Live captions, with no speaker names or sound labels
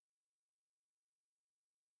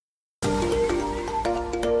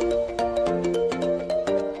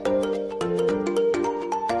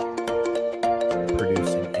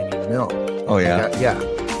Oh, yeah?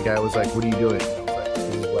 The guy was like, what are you doing? I was like,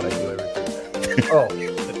 this is what I do every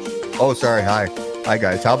Thursday. Oh, sorry. Hi. Hi,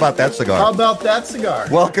 guys. How about that cigar? How about that cigar?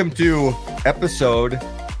 Welcome to episode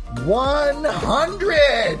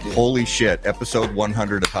 100. Holy shit. Episode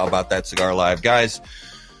 100 of How About That Cigar Live. Guys,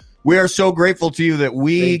 we are so grateful to you that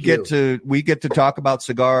we get to talk about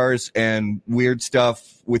cigars and weird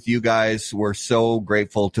stuff with you guys. We're so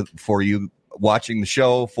grateful for you watching the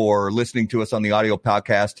show, for listening to us on the audio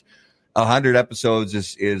podcast. 100 episodes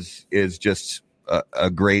is just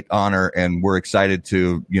a great honor, and we're excited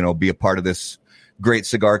to, be a part of this great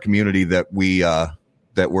cigar community that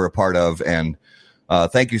we're a part of. And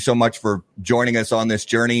thank you so much for joining us on this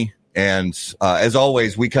journey. And as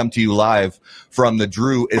always, we come to you live from the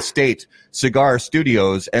Drew Estate Cigar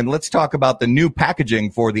Studios. And let's talk about the new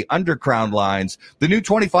packaging for the Undercrown lines. The new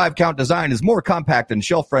 25 count design is more compact and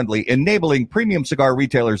shelf friendly, enabling premium cigar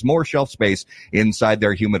retailers more shelf space inside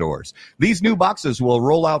their humidors. These new boxes will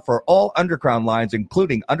roll out for all Undercrown lines,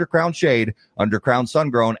 including Undercrown Shade, Undercrown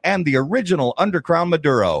Sungrown, and the original Undercrown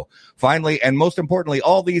Maduro. Finally, and most importantly,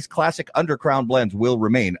 all these classic Undercrown blends will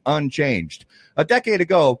remain unchanged. A decade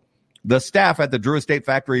ago, the staff at the Drew Estate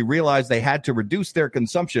Factory realized they had to reduce their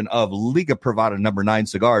consumption of Liga Privada No. 9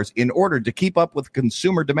 cigars in order to keep up with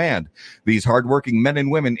consumer demand. These hardworking men and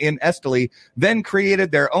women in Esteli then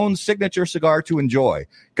created their own signature cigar to enjoy.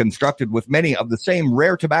 Constructed with many of the same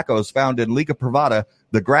rare tobaccos found in Liga Privada,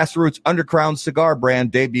 the grassroots Undercrown cigar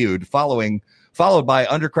brand debuted, followed by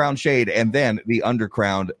Undercrown Shade and then the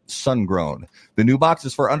Undercrown Sungrown. The new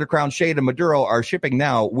boxes for Undercrown Shade and Maduro are shipping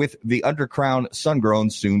now, with the Undercrown Sungrown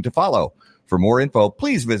soon to follow. For more info,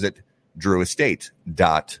 please visit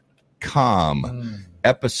drewestate.com.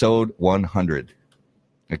 Episode 100.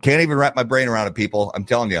 I can't even wrap my brain around it, people. I'm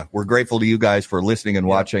telling you, we're grateful to you guys for listening and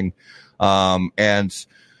watching. And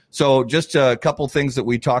so just a couple things that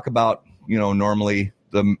we talk about, normally.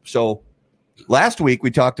 So last week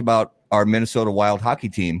we talked about our Minnesota Wild hockey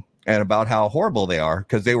team and about how horrible they are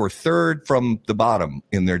because they were third from the bottom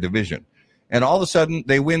in their division. And all of a sudden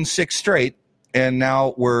they win 6 straight, and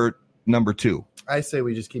now we're number 2. I say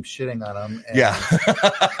we just keep shitting on them.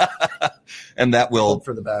 And that will hope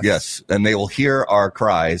for the best. Yes. And they will hear our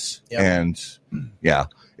cries. Yep. And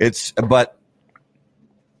but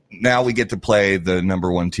now we get to play the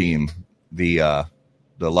number 1 team, the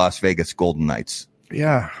Las Vegas Golden Knights.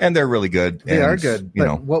 Yeah. And they're really good. They are good.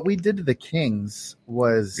 But what we did to the Kings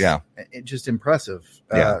was just impressive.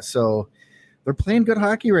 So they're playing good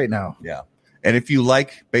hockey right now. Yeah. And if you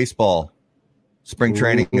like baseball, spring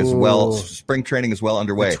training is well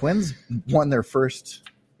underway. The Twins won their first.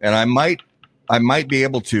 And I might be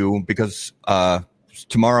able to, because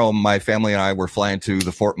tomorrow my family and I were flying to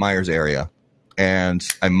the Fort Myers area, and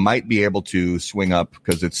I might be able to swing up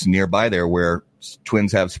because it's nearby there where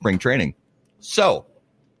Twins have spring training. So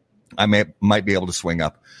I might be able to swing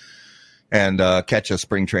up and catch a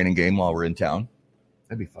spring training game while we're in town.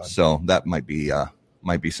 That'd be fun. So that might be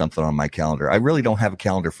something on my calendar. I really don't have a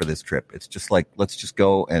calendar for this trip. It's just like, let's just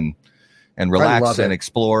go and relax and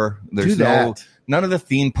explore. There's none of the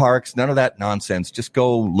theme parks, none of that nonsense. Just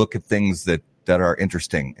go look at things that are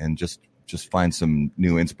interesting and just find some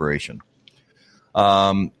new inspiration.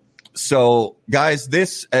 So guys,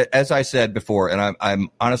 this, as I said before, and I'm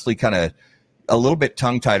honestly kind of a little bit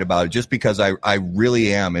tongue-tied about it, just because I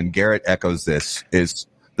really am, and Garrett echoes this, is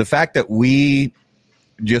the fact that we,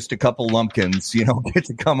 just a couple lumpkins, get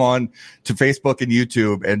to come on to Facebook and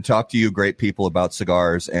YouTube and talk to you great people about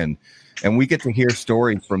cigars, and we get to hear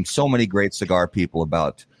stories from so many great cigar people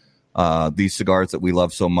about these cigars that we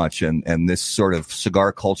love so much, and this sort of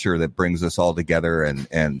cigar culture that brings us all together,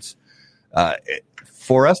 and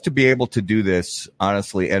for us to be able to do this,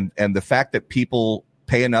 honestly, and the fact that people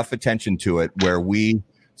pay enough attention to it where we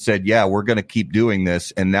said, yeah, we're going to keep doing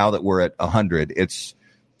this. And now that we're at 100, it's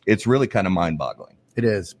really kind of mind boggling. It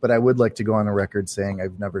is. But I would like to go on the record saying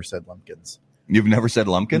I've never said lumpkins. You've never said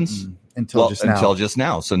lumpkins? Until just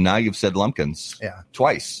now. So now you've said lumpkins. Yeah.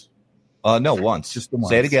 Twice. No, once. Just the once.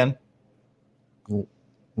 Say it again.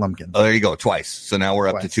 Lumpkins. Oh, there you go. Twice. So now we're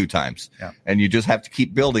up to 2 times. Yeah. And you just have to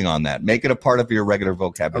keep building on that. Make it a part of your regular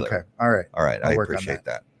vocabulary. Okay. All right. I appreciate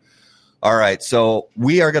that. All right, so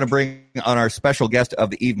we are going to bring on our special guest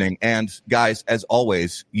of the evening. And guys, as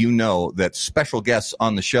always, you know that special guests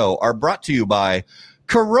on the show are brought to you by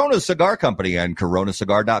Corona Cigar Company and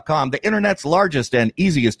coronacigar.com, the internet's largest and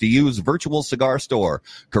easiest to use virtual cigar store.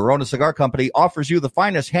 Corona Cigar Company offers you the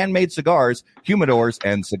finest handmade cigars, humidors,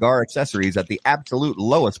 and cigar accessories at the absolute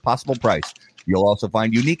lowest possible price. You'll also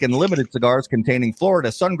find unique and limited cigars containing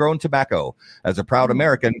Florida sun-grown tobacco. As a proud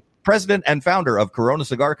American, President and founder of Corona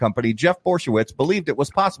Cigar Company, Jeff Borshowitz, believed it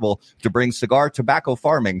was possible to bring cigar tobacco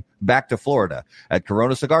farming back to Florida. At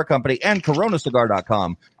Corona Cigar Company and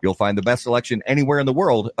coronacigar.com, you'll find the best selection anywhere in the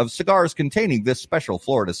world of cigars containing this special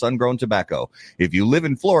Florida sun-grown tobacco. If you live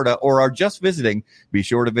in Florida or are just visiting, be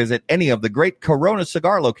sure to visit any of the great Corona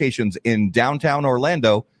Cigar locations in downtown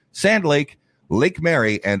Orlando, Sand Lake, Lake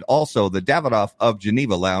Mary, and also the Davidoff of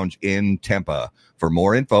Geneva Lounge in Tampa. For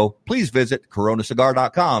more info, please visit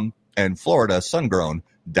coronacigar.com and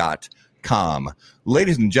floridasungrown.com.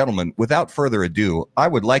 Ladies and gentlemen, without further ado, I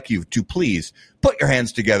would like you to please put your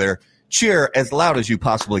hands together, cheer as loud as you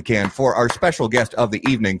possibly can for our special guest of the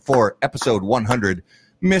evening for episode 100,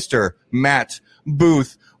 Mr. Matt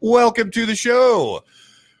Booth. Welcome to the show.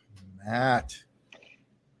 Matt.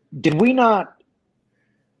 Did we not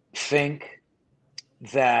think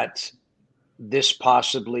that this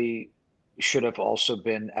possibly should have also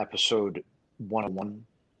been episode 101?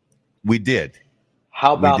 We did.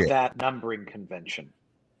 How about that numbering convention?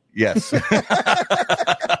 Yes.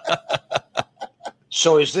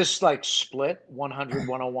 So is this like split 100,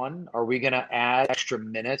 101? Are we going to add extra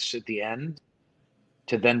minutes at the end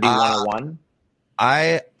to then be 101?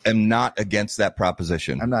 I am not against that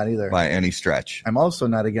proposition. I'm not either. By any stretch. I'm also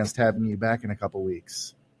not against having you back in a couple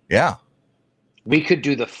weeks. Yeah. We could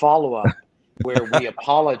do the follow-up where we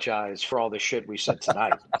apologize for all the shit we said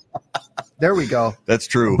tonight. There we go. That's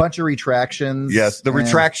true. A bunch of retractions. Yes, the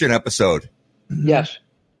retraction episode. Yes.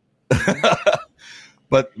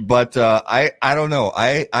 But I don't know.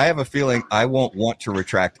 I have a feeling I won't want to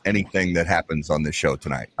retract anything that happens on this show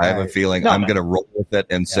tonight. I have a feeling I'm going to roll with it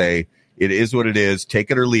and say it is what it is. Take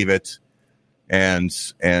it or leave it, and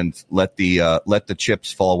let the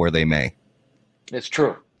chips fall where they may. It's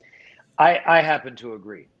true. I happen to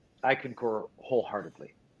agree. I concur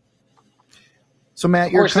wholeheartedly. So, Matt,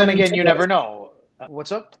 of course, then again, you never know.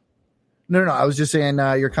 What's up? No. I was just saying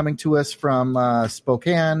you're coming to us from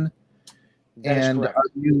Spokane. And are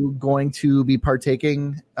you going to be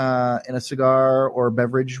partaking in a cigar or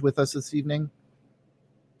beverage with us this evening?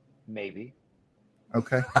 Maybe.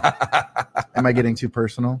 Okay. Am I getting too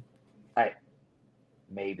personal?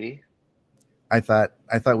 Maybe. I thought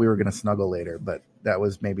we were going to snuggle later, but that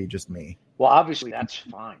was maybe just me. Well, obviously, that's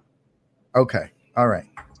fine. Okay. All right.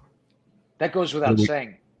 That goes without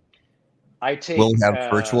saying. I take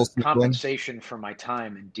virtual compensation for my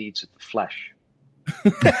time and deeds of the flesh.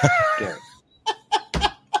 Gary.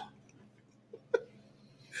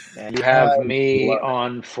 And you have me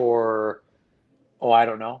on for, I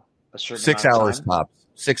don't know, a certain 6 hours tops.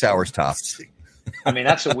 6 hours tops. I mean,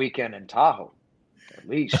 that's a weekend in Tahoe, at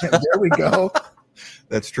least. There we go.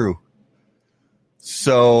 That's true.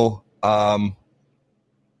 So,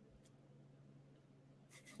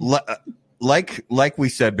 like we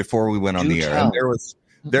said before we went on the air, and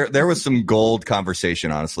there was some gold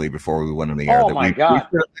conversation, honestly, before we went on the air. Oh my God!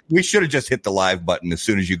 We should have just hit the live button as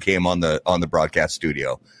soon as you came on the broadcast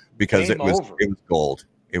studio, because it was gold.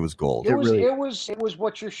 It was gold. It was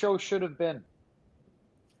what your show should have been.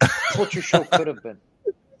 It's what your show could have been.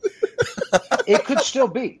 It could still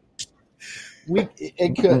be.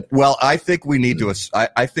 It could. Well, I think we need to.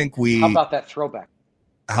 I think we. How about that throwback?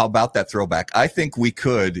 I think we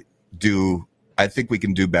could do. I think we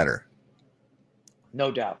can do better.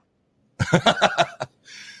 No doubt.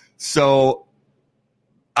 So,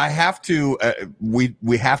 I have to. We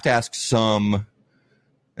have to ask some,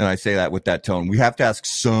 and I say that with that tone. We have to ask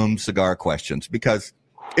some cigar questions because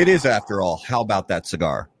it is, after all, how about that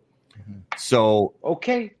cigar? Mm-hmm. So,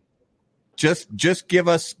 okay. Just give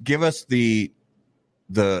us the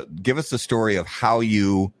story of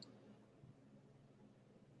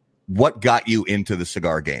what got you into the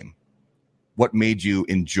cigar game, what made you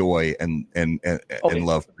enjoy and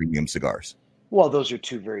love premium cigars. Well, those are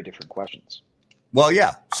two very different questions. Well,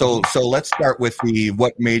 yeah. So let's start with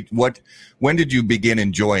when did you begin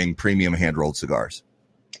enjoying premium hand rolled cigars?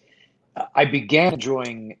 I began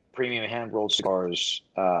enjoying premium hand rolled cigars.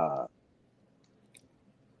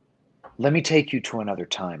 Let me take you to another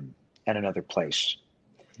time and another place.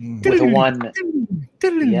 With one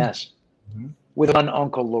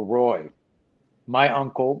Uncle Leroy. My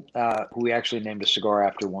uncle, who we actually named a cigar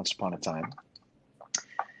after once upon a time.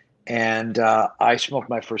 And I smoked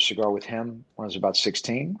my first cigar with him when I was about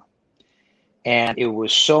 16. And it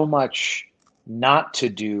was so much not to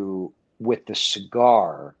do with the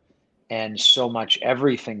cigar and so much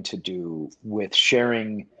everything to do with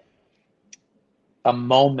sharing a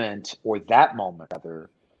moment, or that moment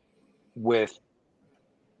rather, with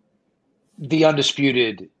the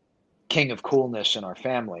undisputed king of coolness in our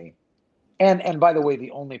family. And by the way,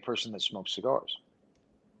 the only person that smokes cigars.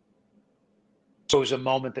 So it was a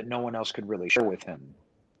moment that no one else could really share with him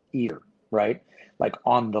either, right? Like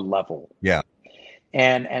on the level. Yeah.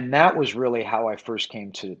 And that was really how I first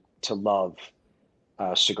came to love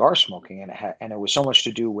cigar smoking, and it was so much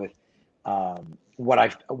to do with what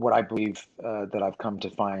I believe that I've come to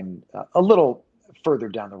find a little further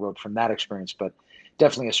down the road from that experience, but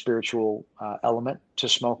definitely a spiritual element to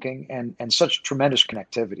smoking, and such tremendous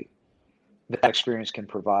connectivity that experience can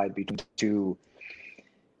provide between two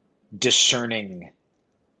discerning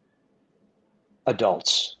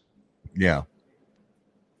adults. Yeah.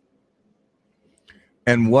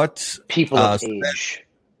 And what people of age?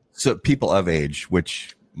 So people of age,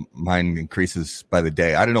 which mine increases by the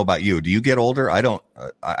day. I don't know about you. Do you get older? I don't.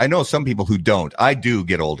 I know some people who don't. I do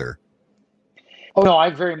get older. Oh no, I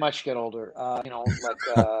very much get older.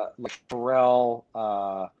 Like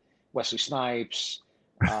Pharrell, Wesley Snipes.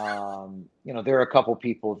 There are a couple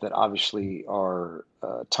people that obviously are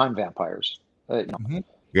time vampires.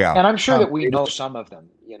 Yeah, and I'm sure that we know some of them.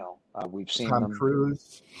 We've seen Tom them.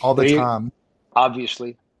 Cruise, all the time.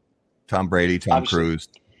 Obviously, Tom Brady, Tom Cruise.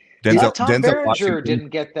 Tom Berenger didn't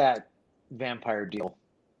get that vampire deal.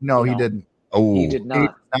 No, he didn't. Oh, he did not.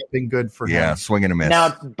 It's not been good for him. Yeah, swing and a miss.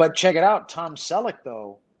 Now, but check it out. Tom Selleck,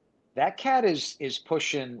 though, that cat is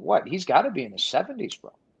pushing what? He's got to be in his 70s,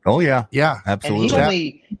 bro. Oh yeah, yeah, absolutely. And he's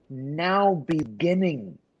only now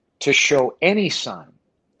beginning to show any sign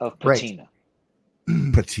of patina.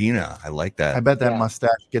 Right. Patina, I like that. I bet that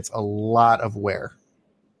mustache gets a lot of wear.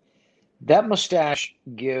 That mustache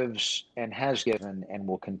gives and has given and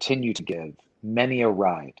will continue to give many a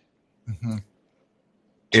ride. Mm-hmm.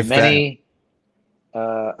 To many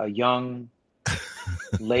a young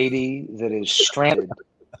lady that is stranded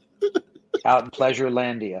out in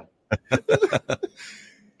Pleasurelandia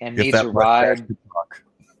and needs a ride.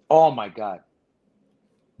 Oh my God.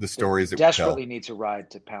 The stories that desperately needs a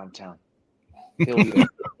ride to Pound Town. He'll be there.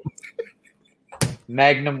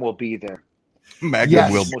 Magnum will be there.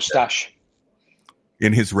 Magnum will mustache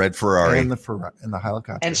in his red Ferrari and the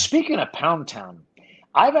helicopter. And speaking of Pound Town,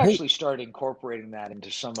 I've actually started incorporating that into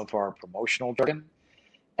some of our promotional jargon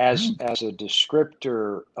as a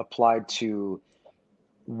descriptor applied to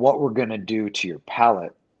what we're going to do to your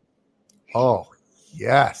palate. Oh,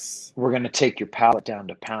 yes. We're going to take your palate down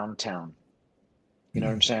to Pound Town. You know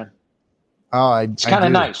what I'm saying? Oh, it's kind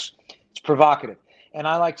of nice. It's provocative. And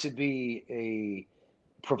I like to be a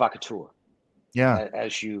provocateur. Yeah.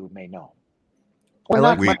 As you may know. I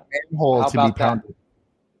like my manhole to be pounded.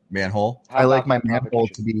 Manhole? I like my manhole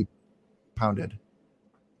to be pounded.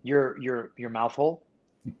 Your mouth hole?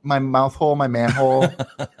 My mouth hole, my manhole.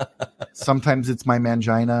 Sometimes it's my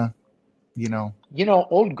mangina,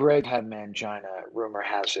 old Greg had mangina, rumor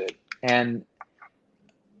has it. And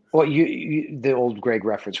the old Greg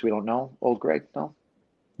reference, we don't know. Old Greg, no?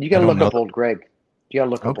 You got to look up old Greg. You got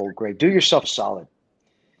to look up old Greg. Do yourself a solid.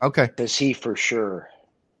 Okay. Because he for sure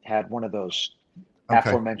had one of those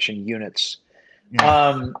aforementioned units.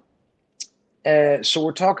 Yeah. So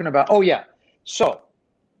we're talking about. Oh yeah. So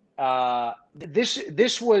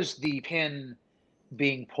this was the pin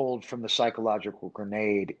being pulled from the psychological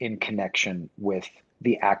grenade in connection with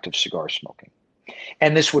the act of cigar smoking,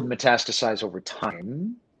 and this would metastasize over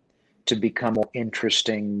time to become more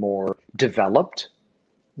interesting, more developed.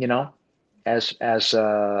 As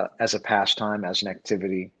a pastime, as an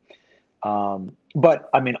activity. But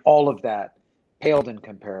I mean, all of that paled in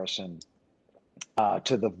comparison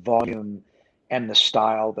to the volume and the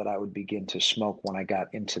style that I would begin to smoke when I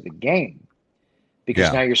got into the game.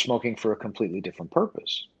 Because now you're smoking for a completely different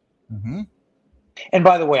purpose. Mm-hmm. And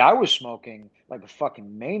by the way, I was smoking like a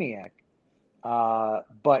fucking maniac.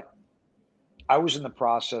 But I was in the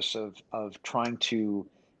process of trying to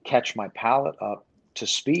catch my palate up to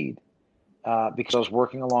speed. Because I was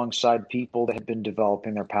working alongside people that had been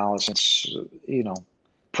developing their palates since,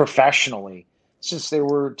 professionally since they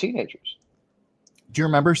were teenagers. Do you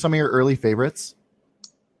remember some of your early favorites?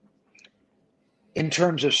 In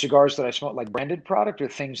terms of cigars that I smoked, like branded product or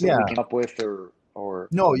things that we came up with or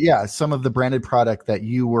No, yeah, some of the branded product that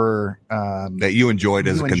you were that you enjoyed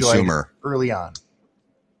as a consumer early on.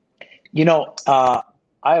 I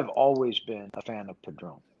have always been a fan of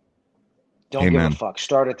Padron. Don't give a fuck.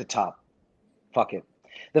 Start at the top. Fuck it.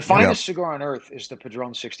 The finest cigar on earth is the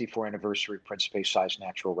Padron 64 Anniversary Principe Size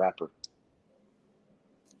Natural Wrapper.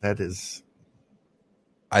 That is.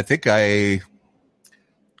 I think I'll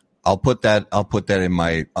put that in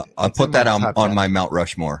my. I'll put that on my Mount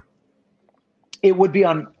Rushmore. It would be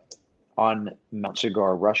on Mount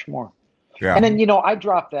Cigar Rushmore. Yeah. And then I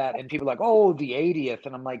drop that, and people are like, "Oh, the 80th,"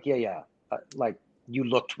 and I'm like, "Yeah." Like you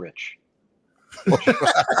looked rich.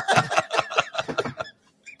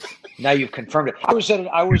 Now you've confirmed it. I was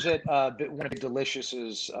at one of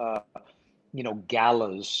Delicious's,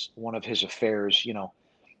 galas, one of his affairs,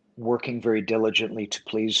 working very diligently to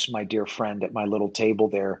please my dear friend at my little table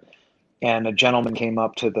there. And a gentleman came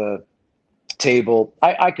up to the table.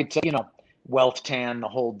 I could tell, wealth tan, the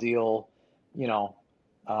whole deal,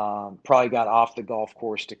 probably got off the golf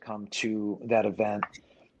course to come to that event.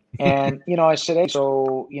 And, I said, hey,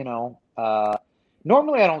 so,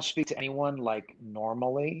 normally I don't speak to anyone like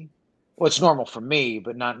normally. Well, it's normal for me,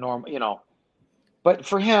 but not normal, But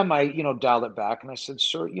for him, I, dialed it back and I said,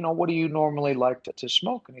 sir, what do you normally like to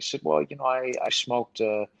smoke? And he said, well, I smoked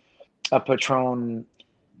a Patron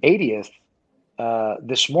 80th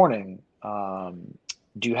this morning.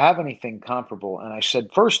 Do you have anything comparable? And I said,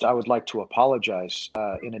 first, I would like to apologize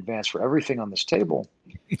in advance for everything on this table.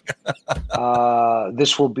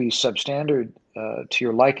 This will be substandard to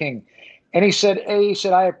your liking. And he said,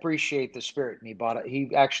 I appreciate the spirit. And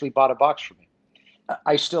he actually bought a box for me.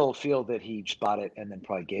 I still feel that he just bought it and then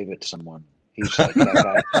probably gave it to someone. He's like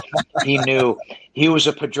that guy. He knew he was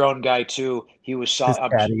a Padron guy too. He was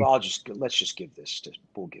let's just give this to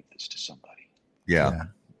somebody. Yeah.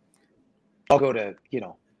 I'll go to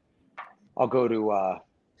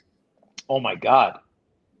oh my God.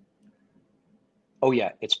 Oh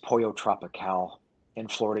yeah, it's Pollo Tropical in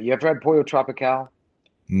Florida. You ever had Pollo Tropical?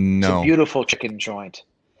 No. It's a beautiful chicken joint.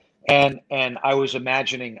 And I was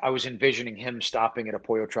envisioning him stopping at a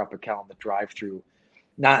Pollo Tropical in the drive-through.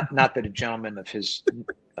 Not that a gentleman of his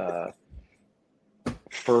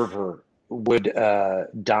fervor would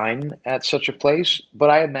dine at such a place, but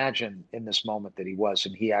I imagine in this moment that he was,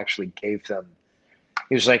 and he actually gave them.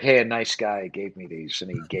 He was like, "Hey, a nice guy gave me these," and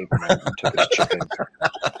he gave them and took his chicken,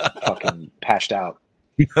 fucking passed out.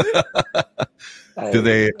 Do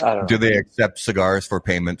they accept cigars for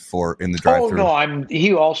payment in the drive-thru? Oh no,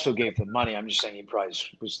 he also gave them money. I'm just saying he probably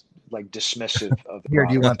was like dismissive of the Here,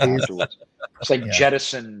 do you want these? afterwards. It's like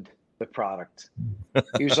jettisoned the product.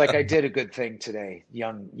 He was like, I did a good thing today.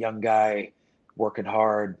 Young guy working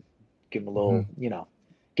hard. Give him a little,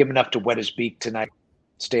 give him enough to wet his beak tonight.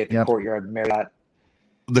 Stay at the Courtyard Marriott.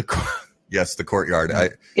 The Courtyard.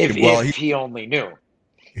 If he only knew.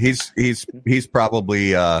 He's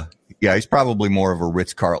probably he's probably more of a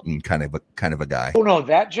Ritz-Carlton kind of a guy. Oh no,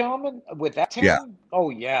 that gentleman with that tan? Yeah. Oh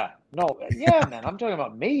yeah. No, yeah, man. I'm talking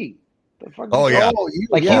about me. Oh yeah.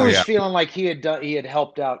 Like he was feeling like he had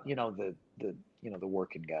helped out, the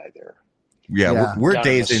working guy there. Yeah. We're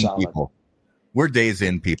days in people. We're days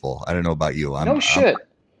in people. I don't know about you. No shit.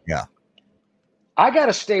 Yeah. I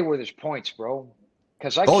gotta stay where there's points, bro.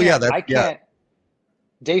 Because I can't.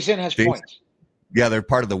 Days in has points. Yeah, they're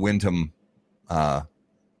part of the Wyndham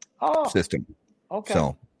system. Okay.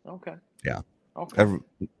 So, okay. Yeah. Okay.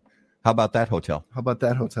 How about that hotel? How about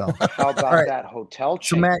that hotel chain?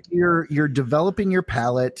 So Matt, you're developing your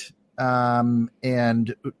palate, and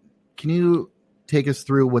can you take us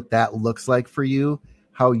through what that looks like for you?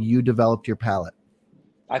 How you developed your palate?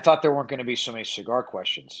 I thought there weren't going to be so many cigar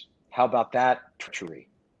questions. How about that treachery?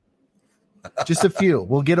 Just a few.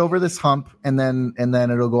 We'll get over this hump, and then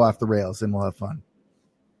it'll go off the rails, and we'll have fun.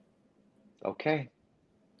 Okay.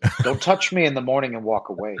 Don't touch me in the morning and walk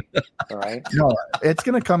away. All right. No, it's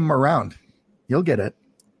gonna come around. You'll get it.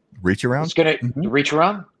 Reach around. It's gonna reach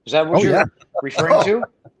around. Is that what you're referring to?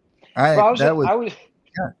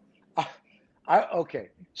 Okay.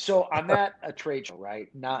 So I'm at a trade show, right?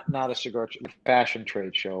 Not a cigar fashion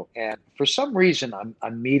trade show, and for some reason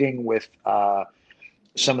I'm meeting with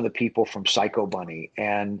some of the people from Psycho Bunny,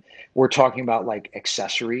 and we're talking about like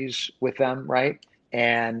accessories with them, right?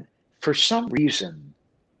 And for some reason,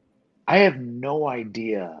 I have no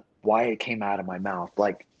idea why it came out of my mouth.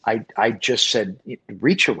 Like I just said,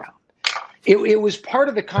 reach around. It was part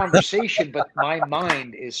of the conversation, but my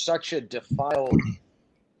mind is such a defiled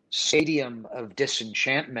stadium of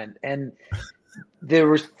disenchantment, and there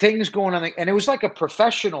were things going on, and it was like a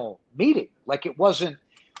professional meeting. Like it wasn't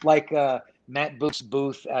like Matt Booth's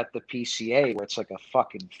booth at the PCA where it's like a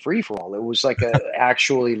fucking free for all. It was like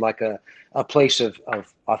actually like a place of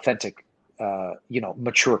authentic,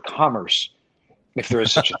 mature commerce, if there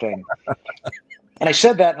is such a thing. And I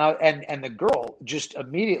said that, and the girl just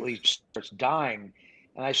immediately starts dying.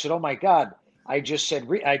 And I said, "Oh my God." I just said,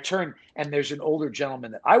 I turned, and there's an older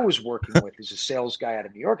gentleman that I was working with. He's a sales guy out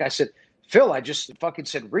of New York. I said, "Phil, I just fucking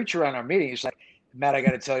said, reach around our meeting." He's like, "Matt, I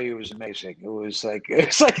got to tell you, it was amazing."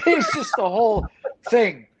 It's just the whole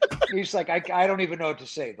thing. He's like, I don't even know what to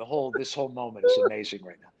say. This whole moment is amazing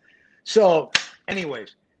right now. So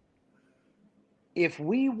anyways, if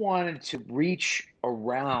we wanted to reach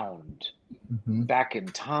around back in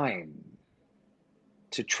time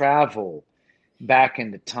to travel, back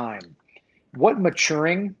into time. What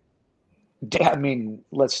maturing? I mean,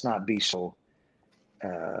 let's not be so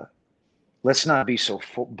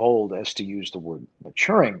bold as to use the word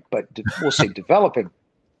maturing, but we'll say developing.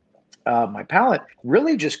 My palate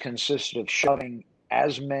really just consisted of shoving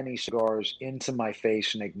as many cigars into my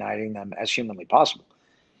face and igniting them as humanly possible.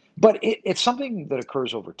 But it's something that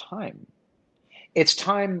occurs over time. It's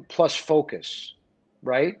time plus focus,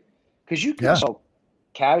 right? Because you can smoke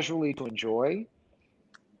casually to enjoy,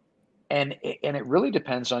 and it really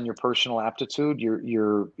depends on your personal aptitude,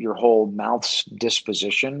 your whole mouth's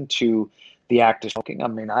disposition to the act of smoking. I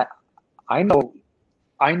mean, I know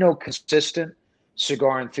consistent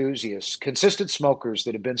cigar enthusiasts, consistent smokers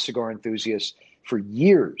that have been cigar enthusiasts for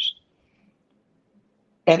years,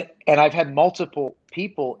 and I've had multiple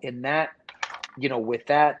people in that, with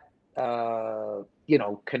that,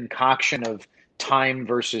 concoction of time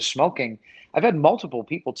versus smoking. I've had multiple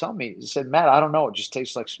people tell me, said, Matt, I don't know, it just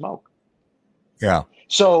tastes like smoke. Yeah.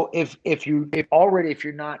 So if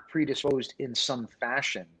you're not predisposed in some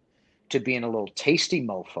fashion to being a little tasty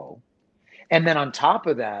mofo, and then on top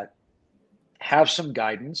of that, have some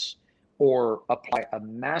guidance or apply a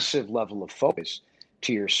massive level of focus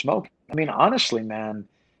to your smoke. I mean, honestly, man,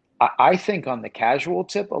 I think on the casual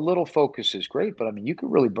tip, a little focus is great, but I mean, you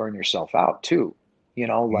could really burn yourself out too. I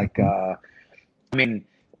mean,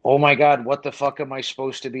 oh my God, what the fuck am I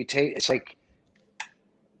supposed to be it's like,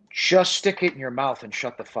 just stick it in your mouth and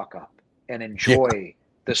shut the fuck up and enjoy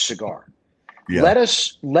the cigar. Yeah. Let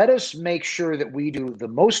us make sure that we do the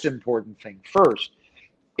most important thing first,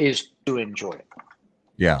 is to enjoy it.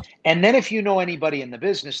 Yeah. And then if you know anybody in the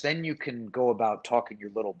business, then you can go about talking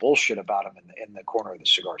your little bullshit about them in the corner of the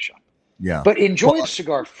cigar shop. Yeah. But enjoy the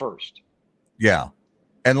cigar first. Yeah.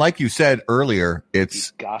 And like you said earlier,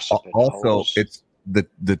 it's also it's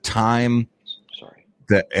the time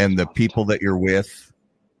and the people that you're with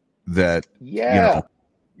that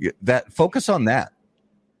that focus on that.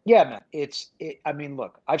 Yeah, man. I mean,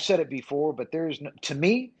 look, I've said it before, but to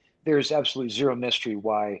me, there's absolutely zero mystery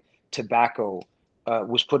why tobacco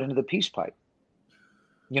was put into the peace pipe.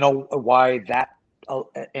 Why that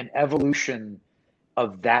an evolution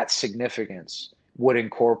of that significance would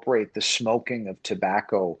incorporate the smoking of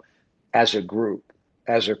tobacco as a group,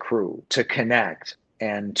 as a crew, to connect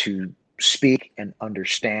and to speak and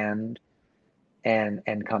understand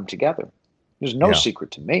and come together. There's no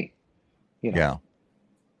secret to me. Yeah.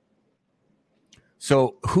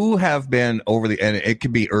 So who have been and it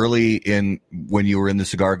could be early in when you were in the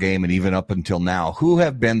cigar game and even up until now, who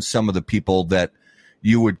have been some of the people that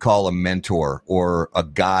you would call a mentor or a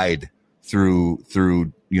guide through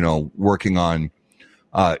working on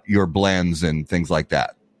your blends and things like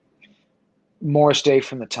that? Morris Day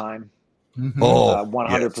from The Time. Mm-hmm. Oh,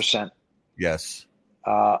 100%. Yes.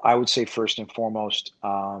 I would say first and foremost.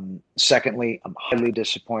 Secondly, I'm highly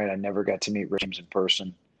disappointed I never got to meet Rick James in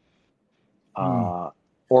person.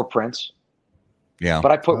 Or Prince. Yeah.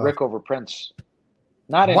 But I put Rick over Prince.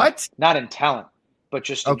 Not in talent, but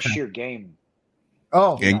just in sheer game.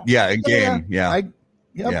 Oh. In game. Yeah.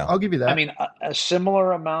 I'll give you that. I mean, a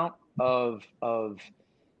similar amount of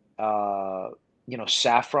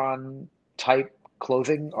saffron type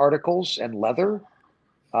clothing articles and leather.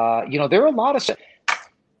 There are a lot of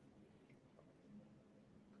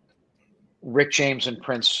Rick James and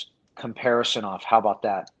Prince comparison off. How about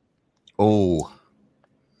that? Oh,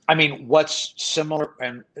 I mean, what's similar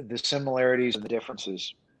and the similarities and the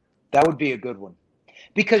differences? That would be a good one,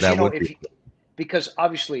 because because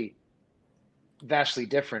obviously vastly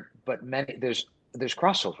different, but there's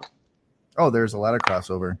crossover. Oh, there's a lot of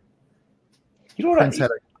crossover. You know what? Prince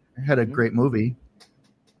had a great movie.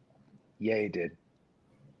 Yeah, he did.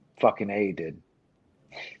 Fucking A, he did.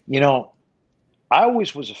 I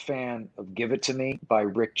always was a fan of "Give It to Me" by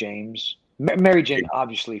Rick James. Mary Jane,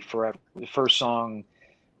 obviously, forever. The first song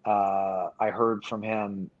I heard from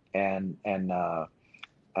him and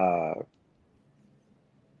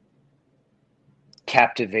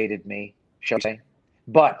captivated me, shall we say.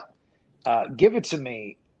 But "Give It to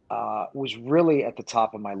Me" was really at the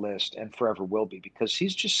top of my list and forever will be, because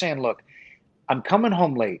he's just saying, look, I'm coming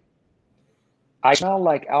home late. I smell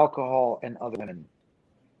like alcohol and other women,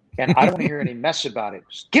 and I don't want to hear any mess about it.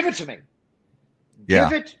 Just give it to me. Yeah.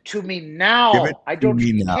 Give it to me now. I don't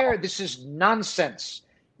care. This is nonsense.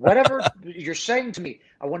 Whatever you're saying to me,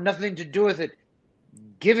 I want nothing to do with it.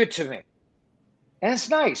 Give it to me. And it's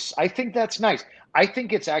nice. I think that's nice. I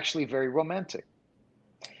think it's actually very romantic.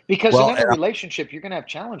 Because in every relationship, you're going to have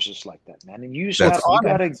challenges like that, man. And you just got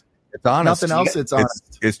to. It's honest. Nothing else. It's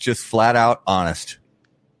honest. It's just flat out honest.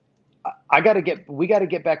 We got to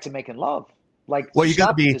get back to making love. Like, you got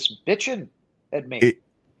to be this bitching. at me.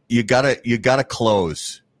 You gotta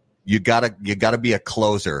close. You gotta be a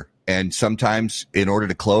closer. And sometimes in order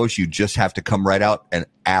to close, you just have to come right out and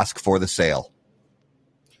ask for the sale.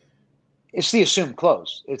 It's the assumed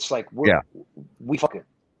close. It's like we fuck it.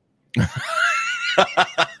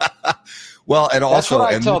 Well, and also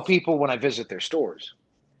that's what I tell people when I visit their stores.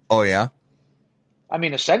 Oh yeah. I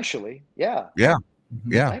mean, essentially, yeah. Yeah.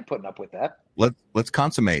 Yeah. I ain't putting up with that. Let's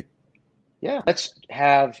consummate. Yeah. Let's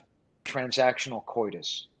have transactional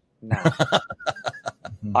coitus now.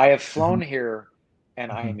 I have flown here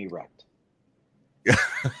and I am erect.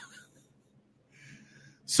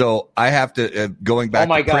 So I have to going back. Oh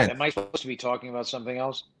my to God! Prince. Am I supposed to be talking about something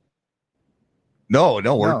else? No,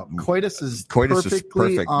 coitus is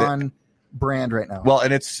perfect on brand right now. Well,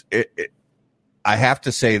 and I have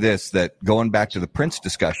to say this, that going back to the Prince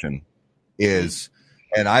discussion is,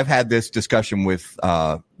 and I've had this discussion with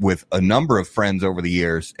a number of friends over the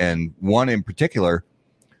years, and one in particular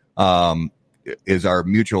is our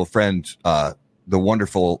mutual friend, the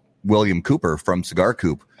wonderful William Cooper from Cigar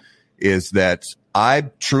Coop, is that I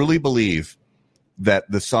truly believe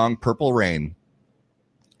that the song Purple Rain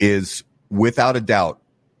is without a doubt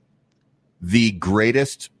the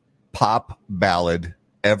greatest pop ballad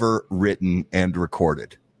ever written and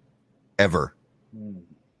recorded ever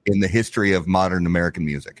in the history of modern American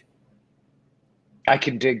music. I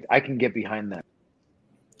can get behind that.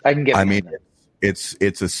 That.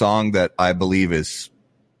 It's a song that I believe is.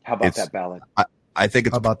 How about that ballad? I think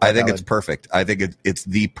it's perfect. I think it's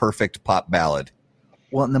the perfect pop ballad.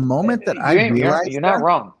 Well, in the moment that I realized you're not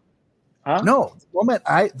wrong. Huh? No,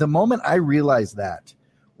 the moment I realized that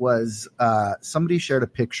was somebody shared a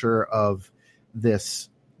picture of this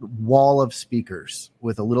wall of speakers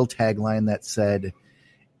with a little tagline that said,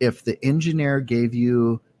 if the engineer gave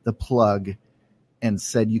you the plug and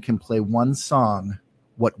said you can play one song,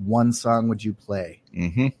 what one song would you play?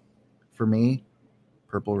 Mm-hmm. For me,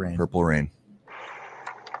 Purple Rain. Purple Rain.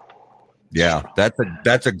 Yeah,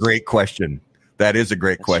 that's a great question. That is a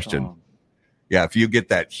great question. Strong. Yeah, if you get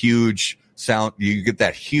that huge sound, you get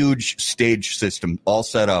that huge stage system all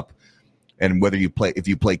set up, and if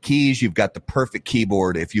you play keys, you've got the perfect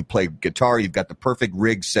keyboard. If you play guitar, you've got the perfect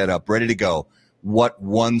rig set up, ready to go. What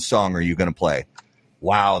one song are you going to play?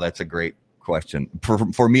 Wow, that's a great question.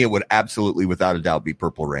 For me, it would absolutely, without a doubt, be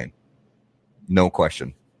Purple Rain. No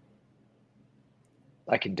question.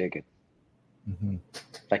 I can dig it. Mm-hmm.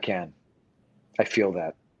 I can. I feel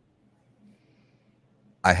that.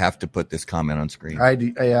 I have to put this comment on screen. I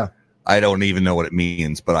do, yeah. I don't even know what it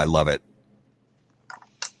means, but I love it.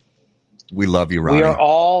 We love you, Ronnie. We are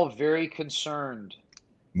all very concerned.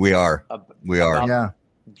 We are. Yeah.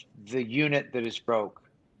 The unit that is broke.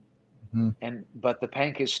 Mm-hmm. But the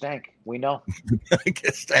pank is stank. We know. Pank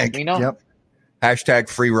is stank. We know. Yep. Hashtag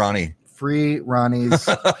free Ronnie. Free Ronnie's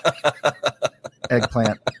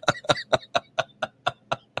eggplant.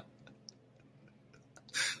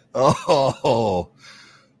 Oh.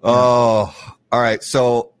 All right.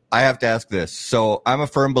 So I have to ask this. So I'm a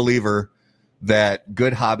firm believer that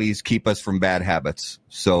good hobbies keep us from bad habits.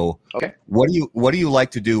 So okay. What do you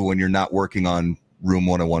like to do when you're not working on Room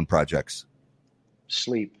 101 projects?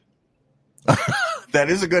 Sleep. That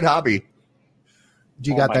is a good hobby.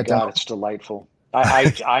 You got that down? It's delightful.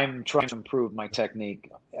 I'm trying to improve my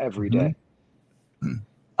technique every day.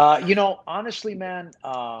 Honestly, man,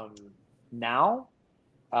 now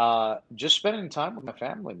just spending time with my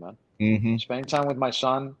family, man. Mm-hmm. Spending time with my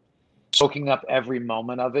son, soaking up every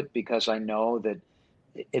moment of it, because I know that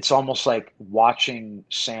it's almost like watching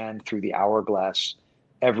sand through the hourglass.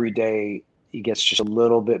 Every day he gets just a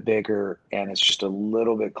little bit bigger, and it's just a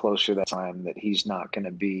little bit closer that time that he's not going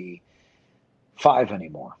to be 5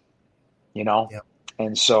 anymore, Yep.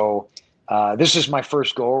 And so this is my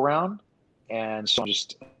first go around, and so I'm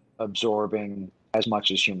just absorbing as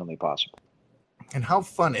much as humanly possible. And how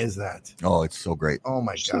fun is that? Oh, it's so great. Oh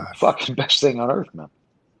my It's gosh. the fucking best thing on earth, man.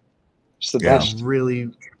 It's the best. It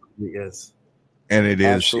really is. And it is.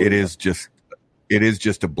 Absolutely. It is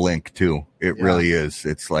just a blink too. It really is.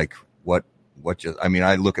 It's like what just. I mean,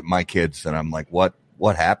 I look at my kids and I'm like, what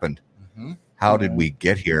happened? Mm-hmm. How did we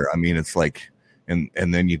get here? I mean, it's like, and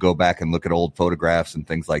then you go back and look at old photographs and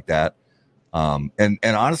things like that. And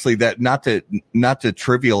honestly, that not to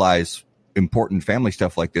trivialize important family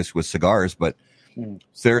stuff like this with cigars, but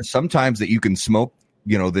there are some times that you can smoke,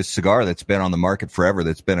 this cigar that's been on the market forever,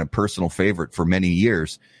 that's been a personal favorite for many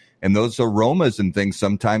years. And those aromas and things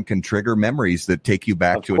sometimes can trigger memories that take you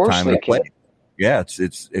back to a time and a place. Yeah,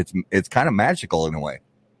 it's kind of magical in a way.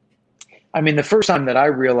 I mean, the first time that I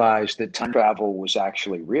realized that time travel was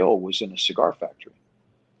actually real was in a cigar factory.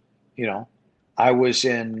 I was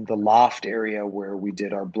in the loft area where we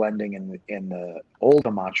did our blending in the old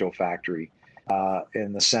Camacho factory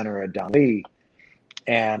in the center of Danlí.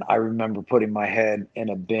 And I remember putting my head in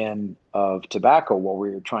a bin of tobacco while we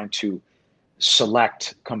were trying to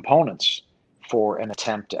select components for an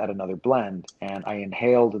attempt at another blend. And I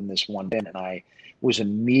inhaled in this one bin, and I was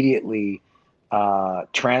immediately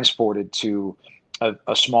transported to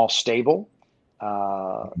a small stable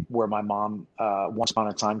where my mom once upon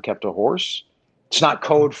a time kept a horse. It's not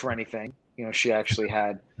code for anything. She actually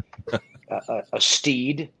had a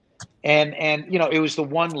steed. And it was the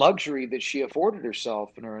one luxury that she afforded herself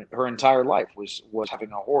in her entire life was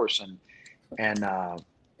having a horse. And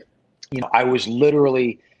I was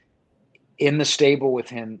literally in the stable with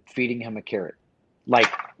him, feeding him a carrot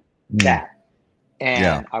like that.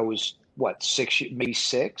 And I was maybe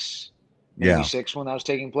six when that was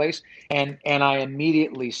taking place. And I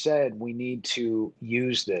immediately said, we need to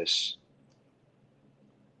use this.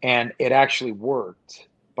 And it actually worked,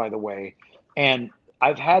 by the way. And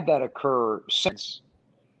I've had that occur since.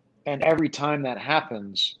 And every time that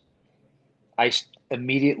happens, I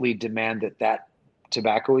immediately demand that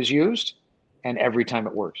tobacco is used, and every time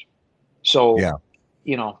it works. So, I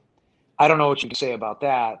don't know what you can say about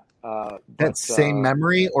that. That same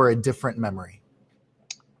memory or a different memory?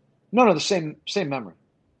 No, the same memory.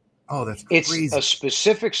 Oh, that's crazy. It's a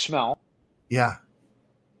specific smell. Yeah.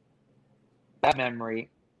 That memory,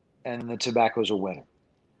 and the tobacco's a winner.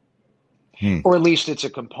 Or at least it's a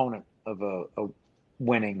component of a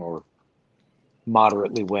winning or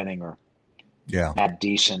moderately winning or a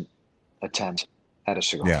decent attempt at a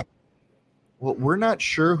cigar. Yeah. Well, we're not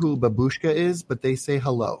sure who Babushka is, but they say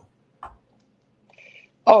hello.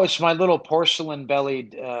 Oh, it's my little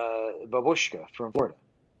porcelain-bellied Babushka from Florida.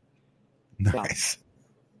 Nice.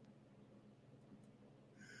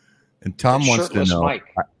 And Tom wants to know,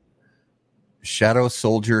 Mike. Shadow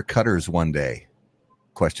Soldier cutters one day? ?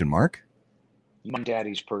 My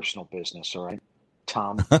daddy's personal business, all right,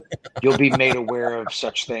 Tom. You'll be made aware of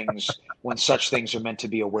such things when such things are meant to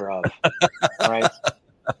be aware of. All right.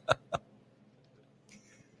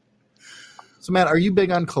 So, Matt, are you big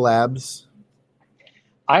on collabs?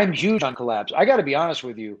 I am huge on collabs. I got to be honest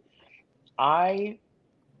with you. I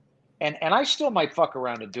still might fuck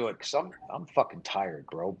around and do it because I'm fucking tired,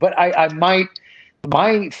 bro. But I might.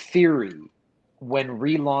 My theory when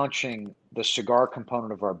relaunching the cigar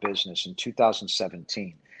component of our business in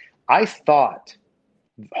 2017, I thought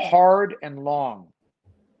hard and long,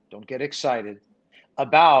 don't get excited,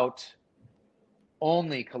 about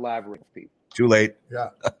only collaborating with people. Too late. Yeah.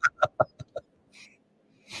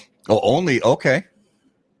 Oh, only? Okay.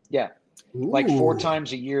 Yeah. Ooh. Like 4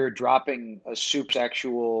 times a year, dropping a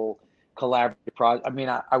super-sexual collaborative project. I mean,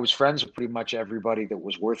 I was friends with pretty much everybody that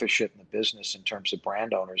was worth a shit in the business in terms of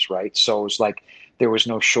brand owners, right? So it was like there was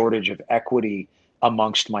no shortage of equity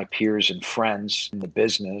amongst my peers and friends in the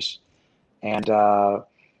business. And, I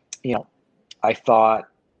thought,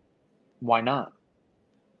 why not?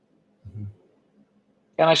 Mm-hmm.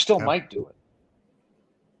 And I still might do it.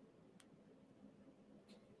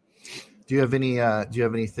 Do you have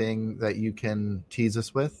anything that you can tease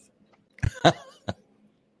us with? I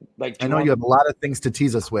know you have a lot of things to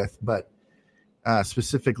tease us with, but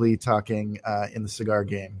specifically talking in the cigar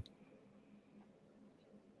game.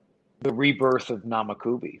 The rebirth of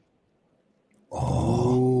Namakubi.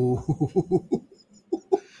 Oh.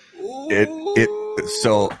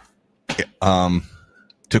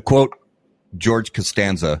 To quote George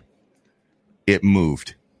Costanza, it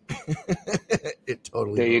moved. It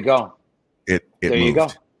totally there moved. You go. It there moved. You go.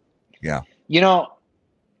 Yeah.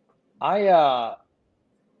 I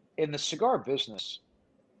in the cigar business,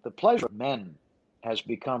 the pleasure of men has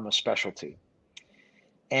become a specialty,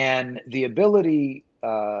 and the ability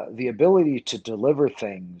to deliver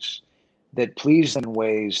things that please them in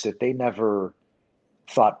ways that they never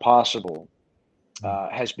thought possible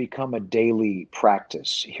has become a daily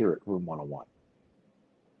practice here at Room 101.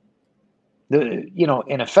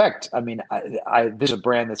 In effect, I mean, this is a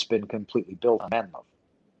brand that's been completely built on man love.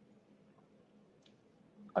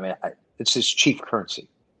 I mean, it's his chief currency.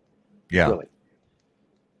 Yeah. Really.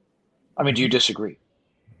 I mean, do you disagree?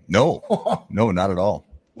 No, not at all.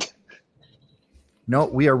 No,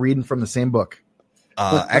 we are reading from the same book.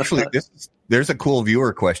 Actually, there's a cool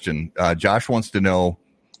viewer question. Josh wants to know,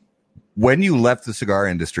 when you left the cigar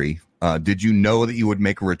industry, did you know that you would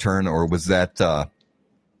make a return, or was that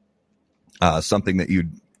something that you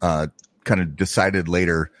kind of decided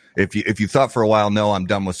later? If you thought for a while, no, I'm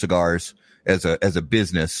done with cigars as a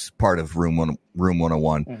business part of Room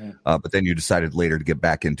 101, mm-hmm. But then you decided later to get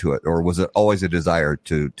back into it, or was it always a desire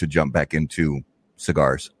to jump back into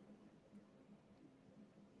cigars?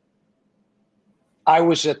 I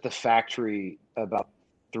was at the factory about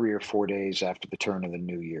 3 or 4 days after the turn of the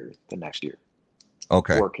new year, the next year.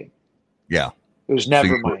 Okay. Working. Yeah. It was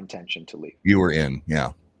never my intention to leave. You were in.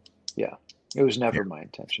 Yeah. Yeah. It was never my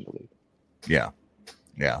intention to leave. Yeah.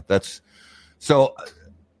 Yeah. That's so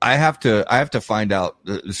I have to find out.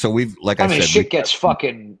 So we've, like I said, shit gets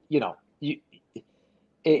fucking,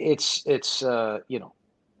 it's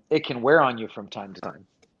it can wear on you from time to time.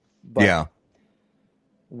 But yeah.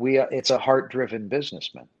 It's a heart-driven business,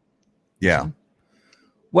 man. Yeah.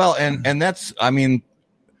 Well, and that's, I mean,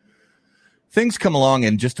 things come along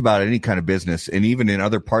in just about any kind of business, and even in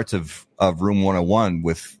other parts of Room 101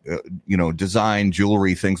 with, design,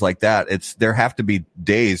 jewelry, things like that. There have to be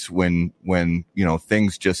days when,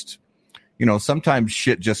 things just, sometimes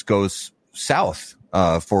shit just goes south,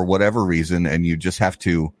 for whatever reason. And you just have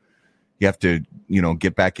to,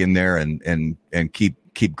 get back in there and keep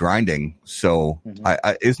grinding. So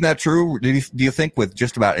isn't that true? Do you think with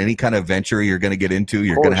just about any kind of venture you're going to get into,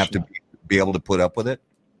 you're going to have to be able to put up with it?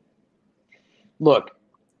 Look,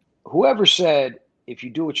 whoever said, if you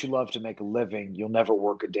do what you love to make a living, you'll never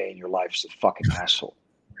work a day in your life is a fucking asshole.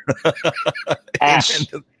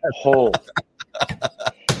 Asshole.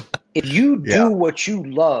 If you do what you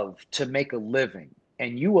love to make a living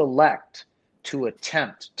and you elect to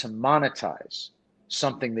attempt to monetize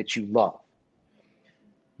something that you love,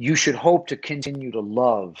 you should hope to continue to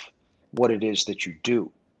love what it is that you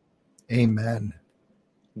do. Amen.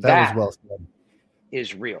 That was well said.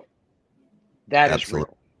 Is real. That Absolutely. Is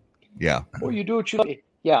real. Yeah. Well, you do what you love.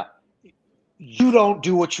 Yeah. You don't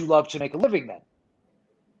do what you love to make a living then.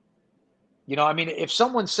 If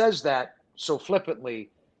someone says that so flippantly,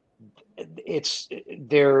 it's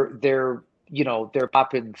they're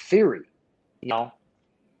popping theory.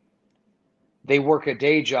 They work a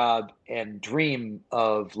day job and dream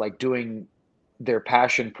of like doing their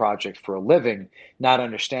passion project for a living, not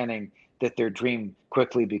understanding that their dream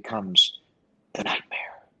quickly becomes the nightmare.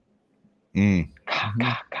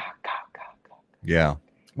 Yeah.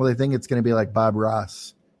 Well, they think it's going to be like Bob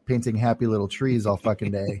Ross painting happy little trees all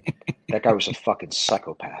fucking day. That guy was a fucking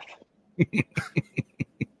psychopath.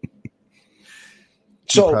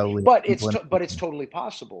 But it's totally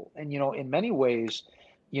possible. And, in many ways,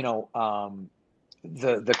 the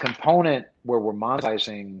component where we're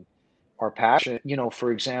monetizing our passion,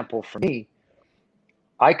 for example, for me,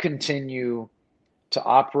 I continue to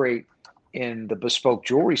operate in the bespoke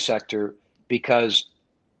jewelry sector because,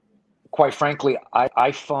 quite frankly,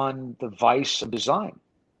 I fund the vice of design.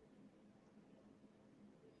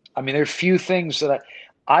 There are few things that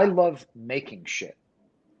I love making shit.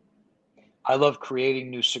 I love creating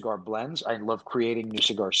new cigar blends. I love creating new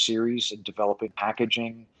cigar series and developing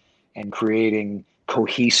packaging and creating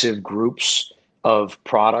cohesive groups of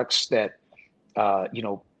products that,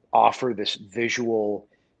 offer this visual,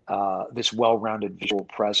 this well-rounded visual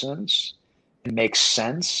presence. It makes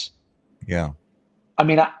sense. Yeah.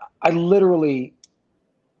 I literally,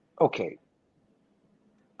 okay.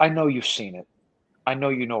 I know you've seen it. I know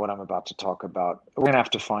you know what I'm about to talk about. We're gonna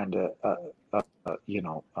have to find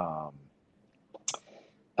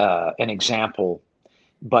an example,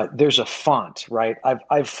 but there's a font, right?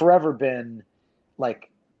 I've forever been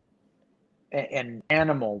like an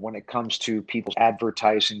animal when it comes to people's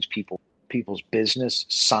advertising, people's business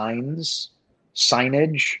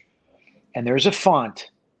signage, and there's a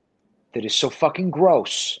font that is so fucking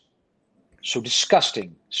gross, so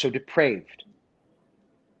disgusting, so depraved,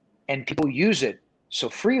 and people use it so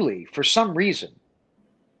freely for some reason.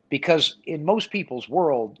 Because in most people's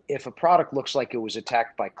world, if a product looks like it was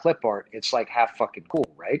attacked by clip art, it's like half fucking cool,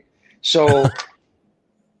 right? So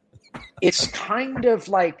it's kind of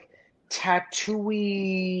like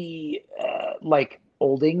tattooy, like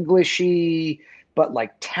Old Englishy, but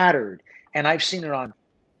like tattered. And I've seen it on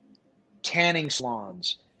tanning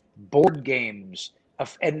salons, board games.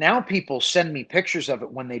 And now people send me pictures of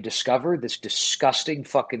it when they discover this disgusting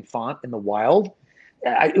fucking font in the wild.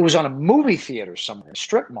 It was on a movie theater somewhere, a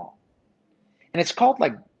strip mall. And it's called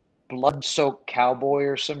like Blood-Soaked Cowboy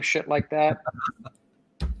or some shit like that.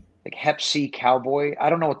 Like Hep C Cowboy. I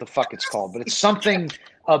don't know what the fuck it's called, but it's something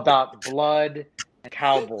about blood and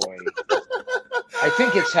cowboy. I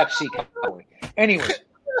think it's Hep C Cowboy. Anyway,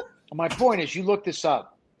 my point is you look this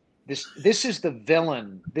up. This is the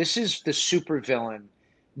villain. This is the super villain.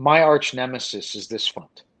 My arch nemesis is this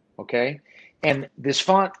font. Okay? And this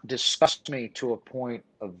font disgusts me to a point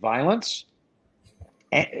of violence,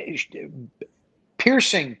 and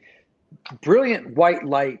piercing, brilliant white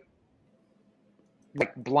light,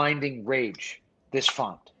 like blinding rage. This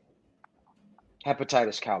font,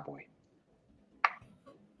 Hepatitis Cowboy.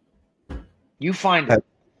 You find it.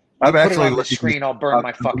 I'm put it actually on the looking screen. I'll burn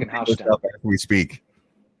my fucking house this down. up as we speak.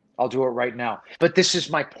 I'll do it right now. But this is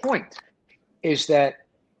my point, is that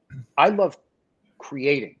I love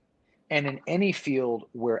creating. And in any field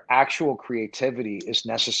where actual creativity is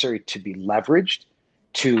necessary to be leveraged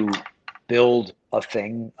to build a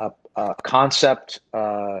thing, a concept,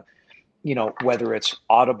 whether it's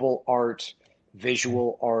audible art,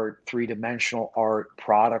 visual art, three-dimensional art,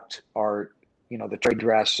 product art, the trade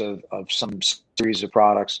dress of some series of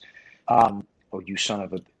products. Oh, you son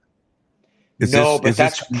of a... No, but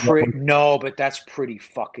that's pretty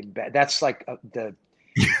fucking bad. That's like the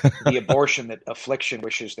abortion that Affliction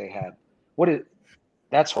wishes they had.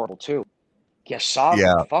 That's horrible too. Yes, Sovereign.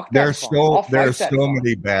 Yeah, Fuck that. there's song. there's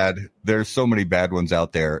so many bad ones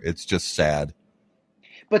out there. It's just sad.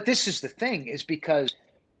 But this is the thing, is because,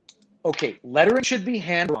 okay, lettering should be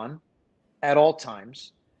hand-drawn at all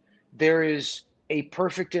times. There is a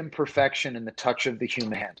perfect imperfection in the touch of the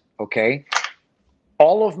human hand, okay?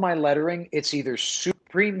 All of my lettering, it's either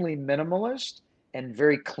supremely minimalist and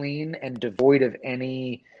very clean and devoid of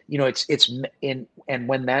any, and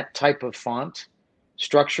when that type of font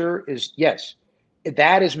structure is, yes,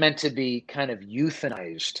 that is meant to be kind of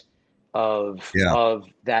euthanized of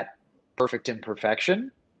that perfect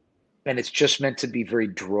imperfection. And it's just meant to be very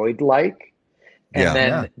droid-like. And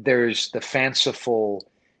then there's the fanciful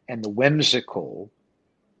and the whimsical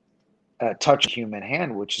touch of human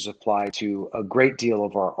hand, which is applied to a great deal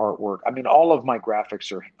of our artwork. I mean, all of my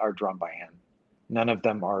graphics are drawn by hand. None of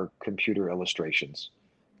them are computer illustrations,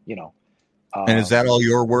 And is that all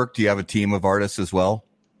your work? Do you have a team of artists as well?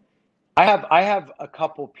 I have a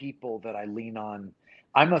couple people that I lean on.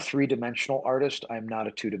 I'm a three-dimensional artist. I'm not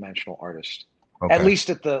a two-dimensional artist. Okay. At least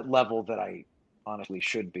at the level that I honestly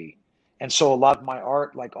should be. And so a lot of my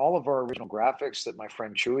art, like all of our original graphics that my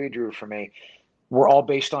friend Chewy drew for me, were all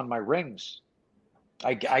based on my rings.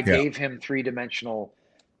 I gave him three-dimensional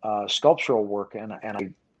sculptural work, and I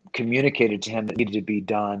communicated to him that it needed to be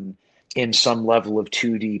done in some level of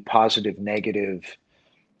 2D positive, negative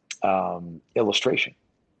illustration.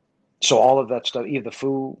 So all of that stuff, either the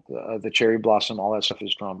Foo, the cherry blossom, all that stuff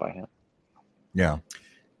is drawn by him. Yeah.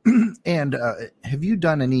 And have you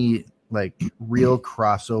done any like real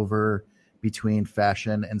crossover between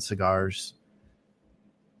fashion and cigars?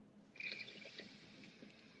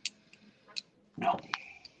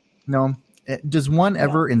 No. Does one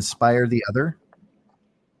ever inspire the other?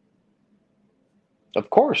 Of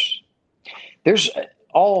course. There's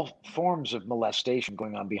all forms of molestation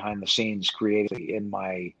going on behind the scenes creatively in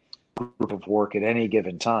my group of work at any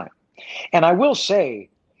given time. And I will say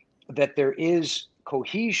that there is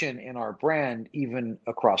cohesion in our brand, even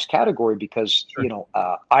across category, because,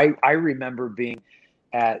 I remember being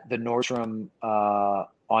at the Nordstrom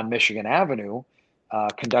on Michigan Avenue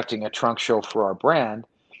conducting a trunk show for our brand.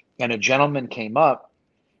 And a gentleman came up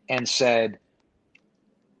and said,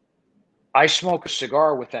 I smoke a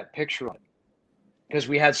cigar with that picture on it, because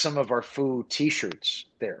we had some of our Foo t-shirts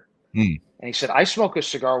there. And he said, I smoke a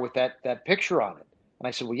cigar with that picture on it. And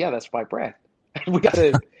I said, well, yeah, that's my brand. And we got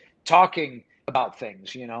to talking about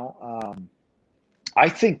things, I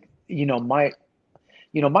think, my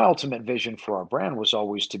ultimate vision for our brand was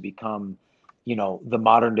always to become, the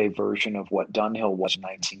modern day version of what Dunhill was in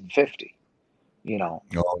 1950,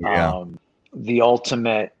 the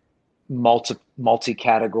ultimate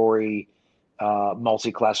multi-category,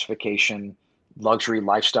 multi-classification luxury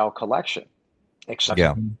lifestyle collection, except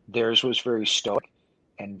theirs was very stoic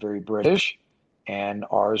and very British, and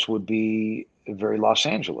ours would be very Los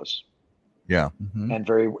Angeles. Yeah. Mm-hmm.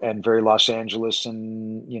 And very Los Angeles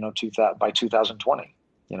in, by 2020,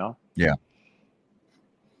 Yeah.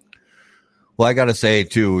 Well, I got to say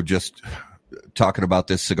too, just talking about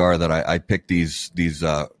this cigar that I picked these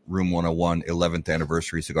Room 101 11th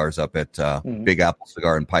anniversary cigars up at Big Apple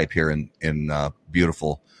Cigar and Pipe here in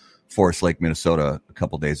beautiful Forest Lake, Minnesota a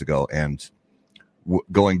couple days ago. And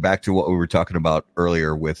going back to what we were talking about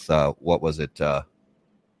earlier with, what was it?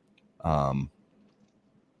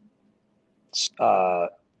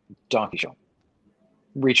 Donkey Show.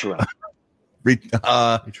 Reach Around. Reach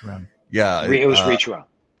Around. Yeah. It was Reach Around.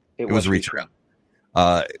 It was Reach Around.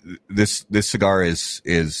 This cigar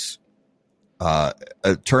is a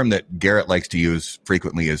term that Garrett likes to use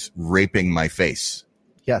frequently is raping my face.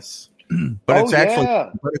 Yes. But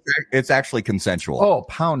it's actually consensual. Oh,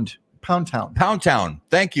 Pound Town. Pound Town.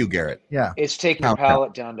 Thank you, Garrett. Yeah. It's taking your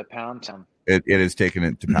palate down to Pound Town. It is taking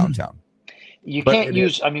it to Pound Town. You can't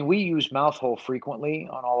use, we use Mouthhole frequently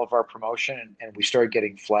on all of our promotion, and we started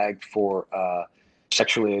getting flagged for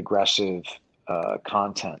sexually aggressive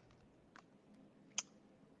content.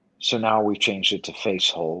 So now we've changed it to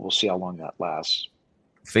Facehole. We'll see how long that lasts.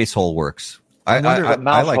 Face hole works. I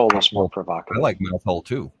mouth like hole is more provocative. I like mouth hole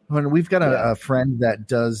too. When we've got a friend that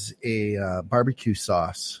does a barbecue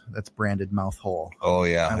sauce that's branded mouth hole. Oh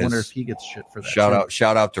yeah, I wonder if he gets shit for that.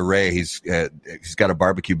 Shout out to Ray. He's got a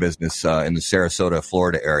barbecue business in the Sarasota,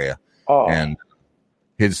 Florida area, and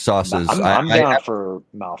his sauces. I'm down for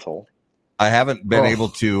mouth hole. I haven't been able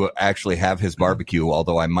to actually have his barbecue,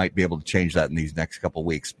 although I might be able to change that in these next couple of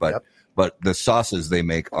weeks. But the sauces they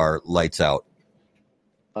make are lights out.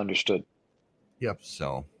 Understood. Yep.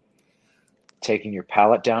 So, taking your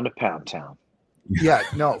palate down to Pound Town. Yeah,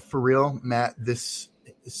 no, for real, Matt.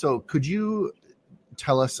 So could you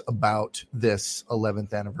tell us about this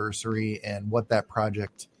 11th anniversary and what that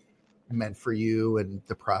project meant for you and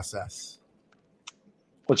the process?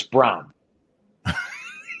 What's brown?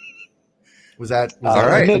 Was that all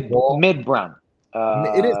right? Mid brown.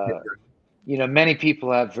 It is mid-brown. You know, many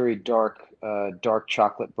people have very dark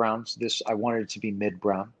chocolate browns. I wanted it to be mid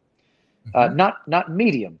brown. Not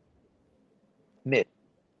medium, mid,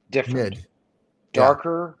 different,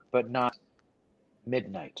 darker, but not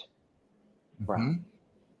midnight brown. Mm-hmm.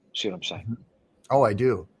 See what I'm saying? Mm-hmm. Oh, I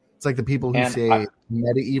do. It's like the people who say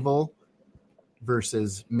medieval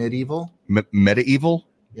versus medieval. Medieval?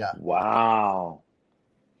 Yeah. Wow.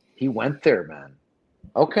 He went there, man.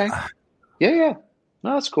 Okay. Yeah.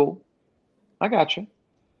 No, that's cool. I got you.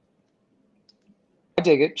 I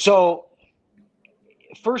dig it. So,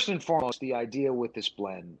 first and foremost, the idea with this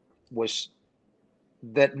blend was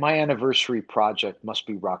that my anniversary project must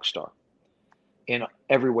be rock star in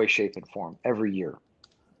every way, shape, and form every year,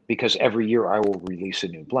 because every year I will release a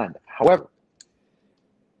new blend. However,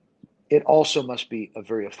 it also must be a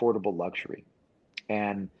very affordable luxury.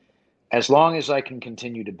 And as long as I can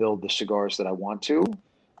continue to build the cigars that I want to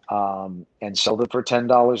and sell them for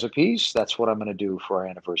 $10 a piece, that's what I'm going to do for our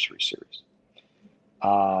anniversary series.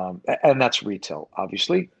 And that's retail,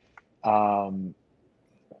 obviously. I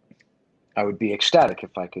would be ecstatic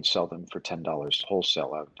if I could sell them for $10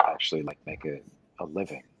 wholesale. I would actually make a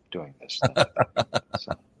living doing this thing.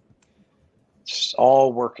 So it's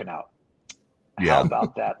all working out. Yeah. How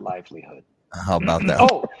about that livelihood? How about that?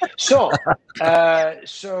 Oh,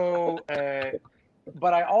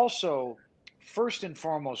 but I also, first and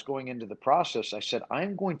foremost, going into the process, I said,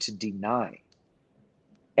 I'm going to deny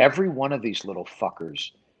every one of these little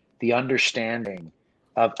fuckers the understanding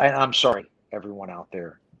of, and I'm sorry, everyone out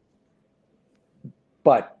there,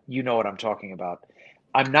 but you know what I'm talking about.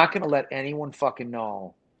 I'm not going to let anyone fucking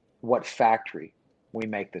know what factory we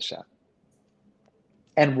make this at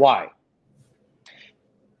and why.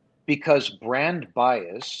 Because brand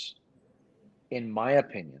bias, in my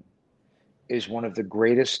opinion, is one of the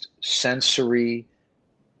greatest sensory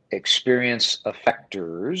experience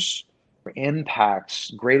effectors,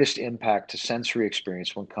 greatest impact to sensory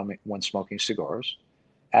experience when smoking cigars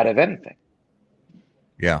out of anything.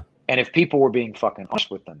 Yeah. And if people were being fucking honest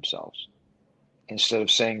with themselves, instead of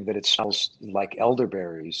saying that it smells like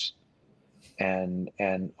elderberries and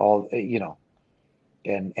all, you know,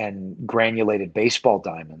 and granulated baseball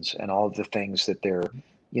diamonds and all of the things that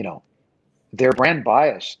their brand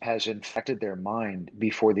bias has infected their mind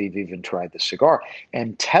before they've even tried the cigar.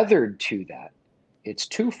 And tethered to that, it's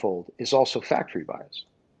twofold, is also factory bias.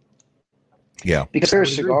 Yeah. Because there are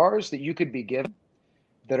cigars that you could be given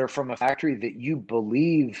that are from a factory that you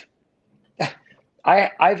believe.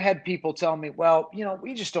 I've had people tell me, well, you know,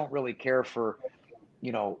 we just don't really care for,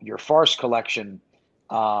 you know, your farce collection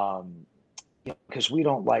because we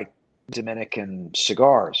don't like Dominican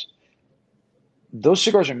cigars. Those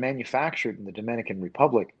cigars are manufactured in the Dominican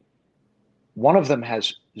Republic. One of them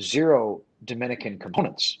has 0 Dominican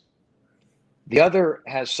components. The other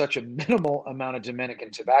has such a minimal amount of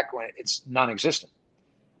Dominican tobacco in it, it's non-existent.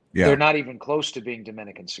 Yeah. They're not even close to being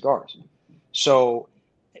Dominican cigars. So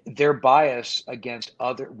their bias against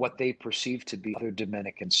what they perceive to be other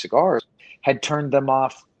Dominican cigars had turned them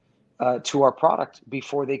off to our product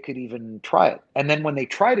before they could even try it. And then when they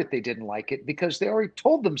tried it, they didn't like it because they already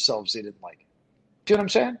told themselves they didn't like it. Do you know what I'm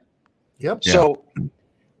saying? Yep.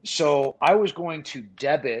 So I was going to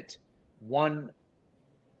debit one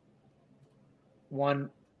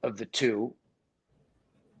of the two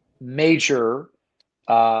major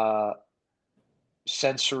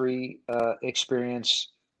sensory experience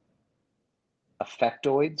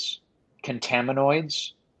effectoids,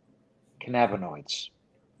 cannabinoids.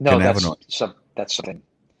 No, that's something. That's different.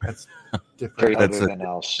 That's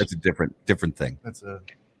a different thing. That's a.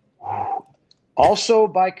 Also,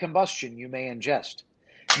 by combustion, you may ingest.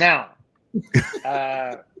 Now,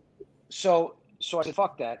 so I said,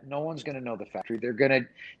 fuck that. No one's going to know the factory. They're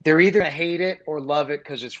either going to hate it or love it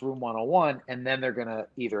because it's Room 101, and then they're going to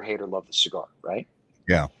either hate or love the cigar, right?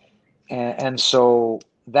 Yeah. And so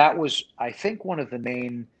that was, I think, one of the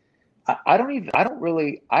main. I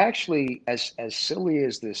actually, as silly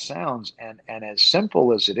as this sounds, and as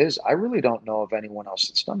simple as it is, I really don't know of anyone else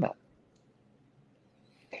that's done that.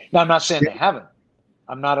 Now, I'm not saying they haven't.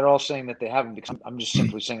 I'm not at all saying that they haven't, because I'm just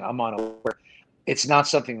simply saying I'm unaware. It's not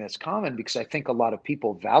something that's common, because I think a lot of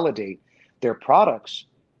people validate their products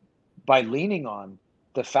by leaning on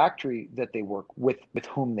the factory that they work with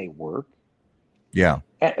whom they work. Yeah.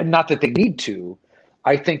 And not that they need to.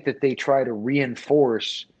 I think that they try to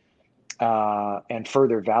reinforce and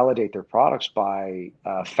further validate their products by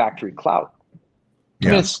factory clout. Yeah.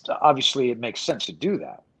 I mean, obviously it makes sense to do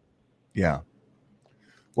that. Yeah.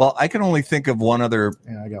 Well, I can only think of one other.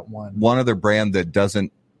 Yeah, I got one other brand that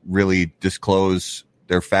doesn't really disclose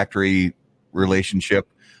their factory relationship,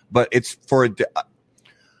 but it's for.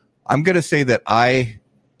 I'm going to say that I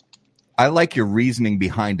like your reasoning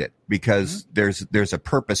behind it, because there's a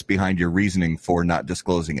purpose behind your reasoning for not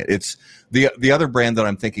disclosing it. It's the other brand that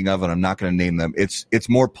I'm thinking of, and I'm not going to name them. It's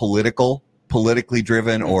more politically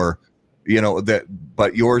driven, or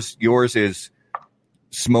but yours is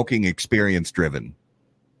smoking experience driven.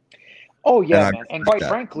 Oh yeah, man. And quite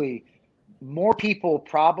frankly, more people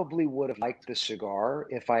probably would have liked the cigar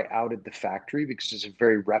if I outed the factory, because it's a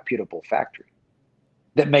very reputable factory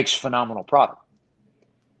that makes phenomenal product.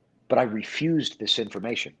 But I refused this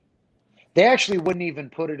information. They actually wouldn't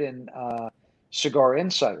even put it in Cigar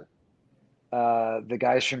Insider. The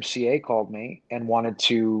guys from CA called me and wanted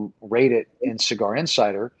to rate it in Cigar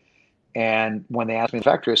Insider. And when they asked me the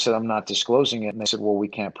factory, I said, I'm not disclosing it. And they said, well, we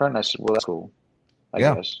can't print it. I said, well, that's cool, I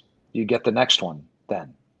guess. You get the next one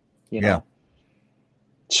then. Yeah.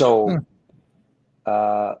 So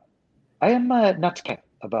I am not care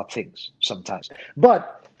about things sometimes.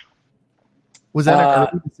 But was that an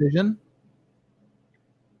early decision?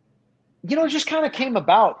 It just kind of came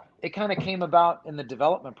about. It kind of came about in the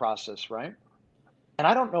development process, right? And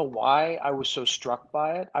I don't know why I was so struck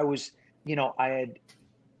by it. I was, it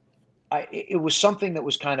was something that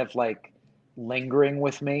was kind of like lingering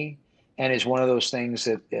with me, and is one of those things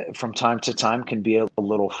that from time to time can be a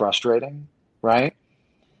little frustrating, right?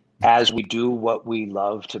 As we do what we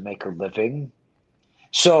love to make a living.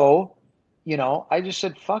 So, I just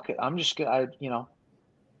said, fuck it. I'm just going to,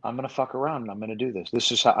 I'm going to fuck around, and I'm going to do this.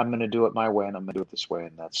 This is how I'm going to do it my way, and I'm going to do it this way.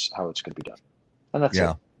 And that's how it's going to be done. And that's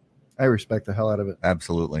it. I respect the hell out of it.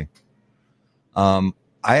 Absolutely. I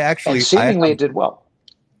actually, and seemingly it did well.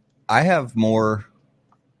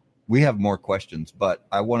 We have more questions, but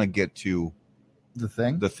I want to get to the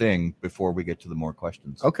thing before we get to the more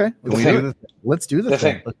questions. Okay. Let's do the thing. Let's do the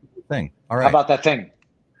thing. All right. How about that thing?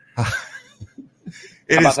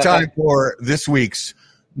 It is time for this week's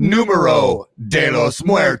Numero de los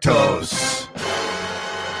Muertos.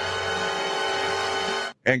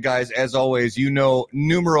 And guys, as always,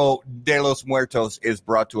 Numero de los Muertos is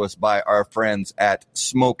brought to us by our friends at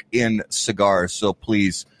Smoke Inn Cigars. So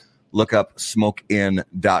please look up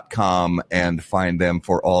smokein.com and find them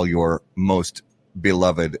for all your most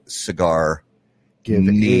beloved cigar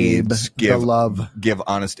needs. Abe the love. Give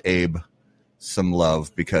Honest Abe some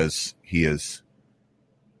love, because he is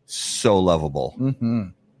so lovable. Mm-hmm.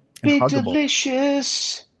 Big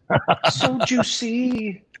delicious, so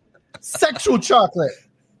juicy, sexual chocolate.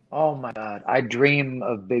 Oh my God! I dream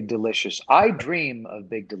of Big Delicious.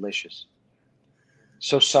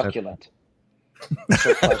 So succulent,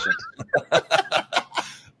 so pleasant.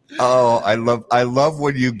 Oh, I love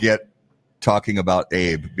when you get talking about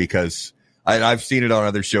Abe, because I've seen it on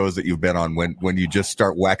other shows that you've been on, when you just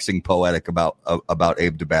start waxing poetic about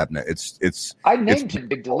Abe Dababneh. I named him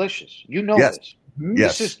Big Delicious. Yes.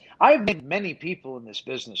 This. Yes. I've named many people in this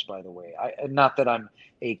business, by the way. Not that I'm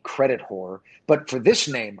a credit whore, but for this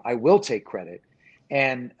name, I will take credit,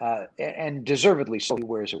 and deservedly so. He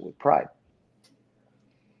wears it with pride.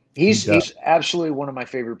 He's absolutely one of my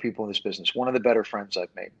favorite people in this business. One of the better friends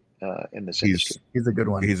I've made in this industry. He's a good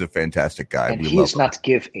one. He's a fantastic guy. And he does not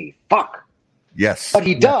give a fuck. Yes. But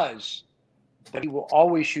he does. But he will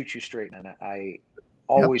always shoot you straight. And I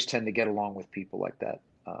always tend to get along with people like that.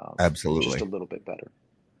 Absolutely. Just a little bit better.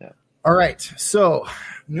 Yeah. All right. So,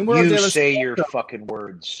 you say your fucking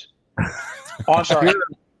words. Oh, I'm sorry.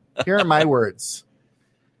 Here are my words.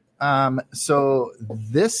 So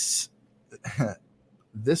this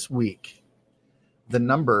week, the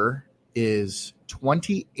number is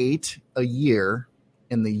 28 a year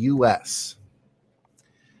in the U.S.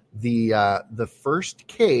 The first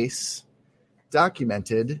case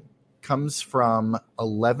documented comes from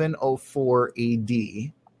 1104 AD.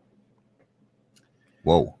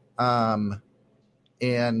 Whoa.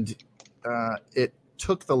 And it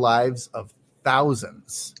took the lives of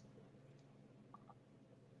thousands,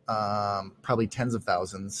 probably tens of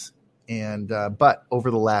thousands. And but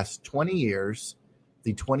over the last 20 years,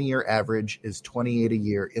 the 20-year average is 28 a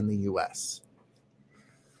year in the U.S.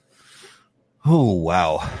 Oh,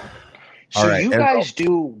 wow. So you guys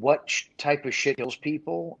do what type of shit kills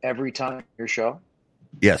people every time on your show?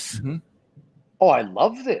 Yes. Mm-hmm. Oh, I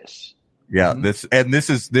love this. Yeah, this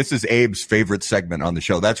is Abe's favorite segment on the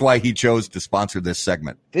show. That's why he chose to sponsor this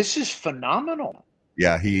segment. This is phenomenal.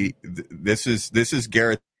 Yeah, this is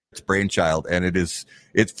Garrett's brainchild, and it's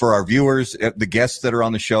for our viewers, the guests that are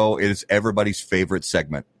on the show. It is everybody's favorite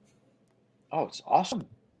segment. Oh, it's awesome.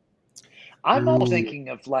 I'm almost thinking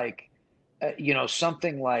of like,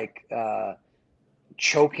 something like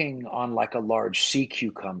choking on like a large sea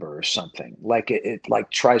cucumber or something. Like it like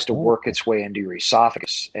tries to work its way into your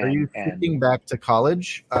esophagus. Are you thinking back to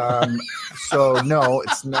college? So no,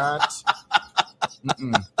 it's not.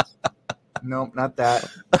 Nope, not that.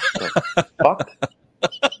 Fuck.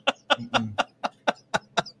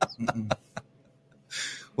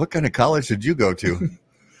 What kind of college did you go to?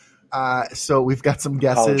 So we've got some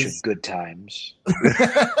guesses. College of good times.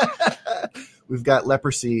 We've got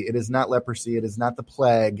leprosy. It is not leprosy. It is not the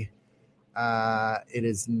plague. It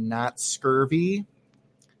is not scurvy.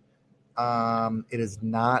 It is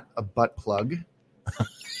not a butt plug.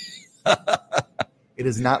 It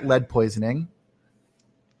is not lead poisoning.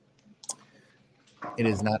 It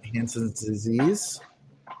is not Hansen's disease.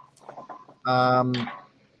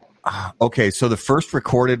 Okay, so the first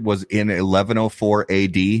recorded was in 1104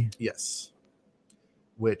 AD. Yes.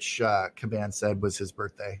 Which Caban said was his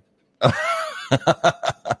birthday.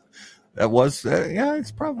 That was,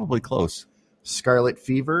 it's probably close. Scarlet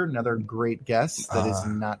fever, another great guess. That is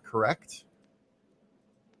not correct.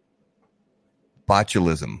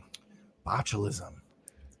 Botulism.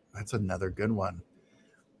 That's another good one.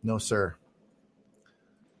 No, sir.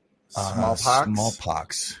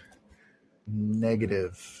 Smallpox.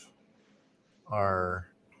 Negative. Our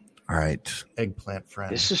all right. Eggplant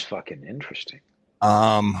friend. This is fucking interesting.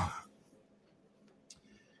 All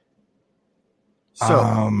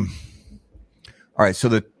right. So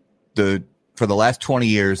the for the last 20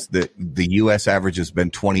 years, the U.S. average has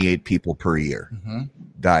been 28 people per year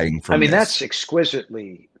dying from. That's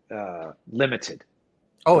exquisitely limited.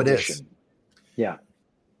 Oh, condition. It is. Yeah.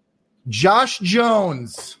 Josh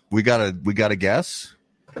Jones. We got a guess.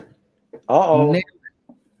 Uh-oh.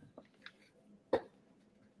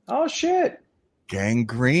 Oh shit.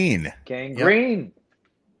 Gangrene. Yep.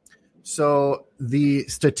 So the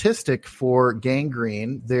statistic for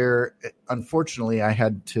gangrene, unfortunately, I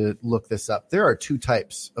had to look this up. There are two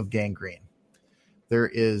types of gangrene. There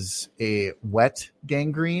is a wet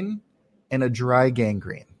gangrene and a dry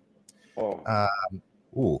gangrene.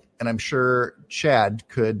 Oh. And I'm sure Chad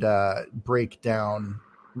could break down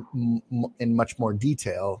in much more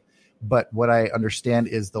detail. But what I understand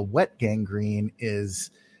is the wet gangrene is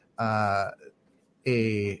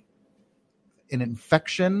an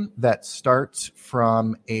infection that starts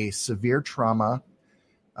from a severe trauma,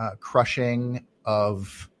 crushing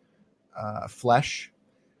of flesh,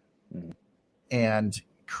 and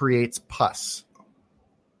creates pus.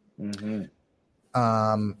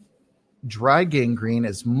 Mm-hmm. Dry gangrene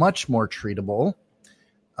is much more treatable,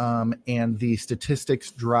 and the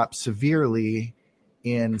statistics drop severely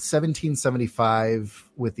in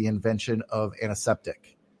 1775 with the invention of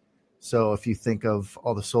antiseptic. So if you think of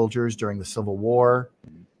all the soldiers during the Civil War,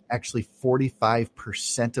 actually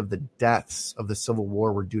 45% of the deaths of the Civil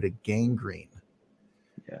War were due to gangrene.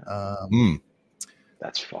 Yeah.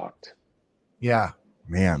 That's fucked. Yeah.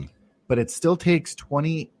 Man. But it still takes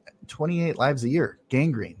 28 lives a year,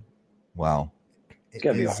 gangrene. Wow. It's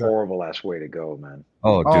got to be a horrible ass way to go, man.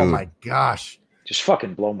 Oh, dude. Oh, my gosh. Just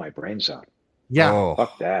fucking blow my brains out. Yeah. Oh.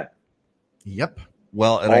 Fuck that. Yep.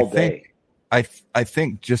 Well, and all day. I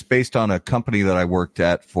think just based on a company that I worked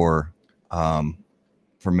at for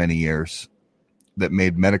many years that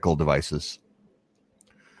made medical devices,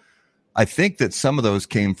 I think that some of those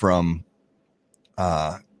came from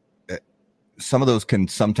some of those can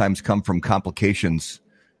sometimes come from complications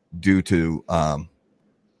due to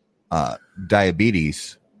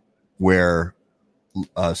diabetes, where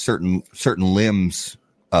certain limbs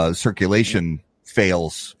circulation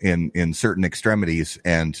fails in certain extremities,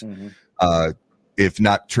 and if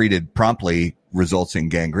not treated promptly, results in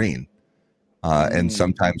gangrene, and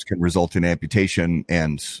sometimes can result in amputation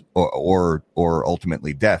and or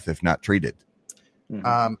ultimately death if not treated.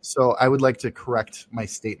 So I would like to correct my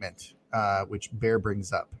statement, which Bear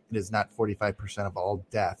brings up. It is not 45% of all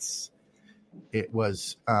deaths. It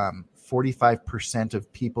was 45%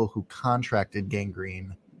 of people who contracted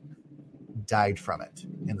gangrene died from it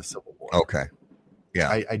in the Civil War. Okay. Yeah.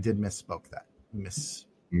 I did misspoke that.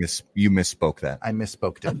 You misspoke that. I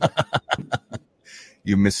misspoke it.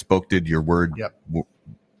 You misspoke your word. Yep.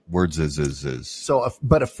 Words is. So,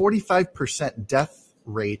 but a 45% death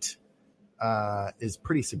rate is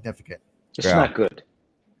pretty significant. It's not good.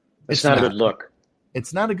 It's not a good look.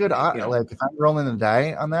 It's not a good like if I'm rolling the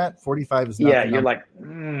die on that, 45 is not. Yeah, you're like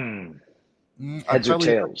heads or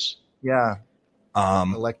tails. Yeah. I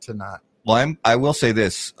like to not. Well, I will say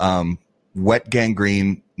this. Wet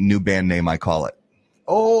Gangrene, new band name, I call it.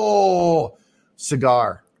 Oh,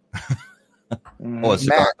 cigar. A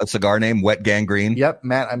cigar name, Wet Gangrene. Yep,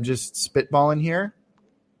 Matt, I'm just spitballing here.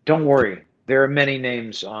 Don't worry. There are many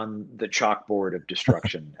names on the chalkboard of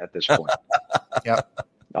destruction at this point. Yep.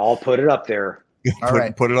 I'll put it up there.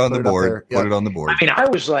 Put it on the board. Yep. Put it on the board. I mean, I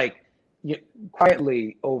was like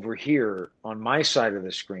quietly over here on my side of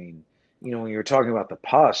the screen. When you were talking about the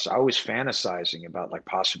pus, I was fantasizing about like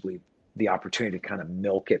possibly the opportunity to kind of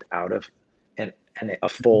milk it out of a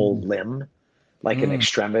full limb, like an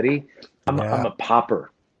extremity. I'm a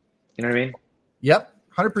popper. You know what I mean? Yep,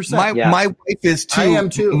 100%. My wife is too. I am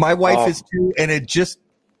too. My wife is too, and it just.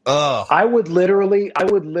 I would literally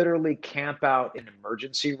camp out in an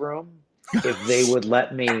emergency room if they would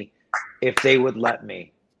let me.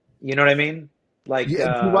 You know what I mean? Like, if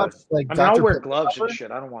you watch, like, I'll wear gloves and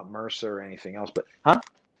shit. I don't want MRSA or anything else. But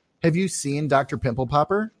have you seen Dr. Pimple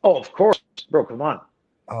Popper? Oh, of course, bro. Come on.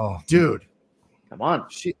 Oh, dude, come on.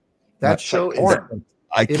 That show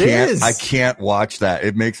is. I can't watch that.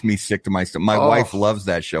 It makes me sick to my stomach. My wife loves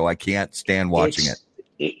that show. I can't stand watching it.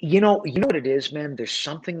 You know what it is, man? There's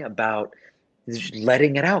something about just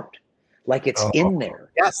letting it out. Like it's in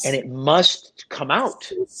there. Yes. And it must come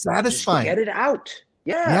out. It's satisfying. Just get it out.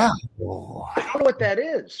 Yeah. I don't know what that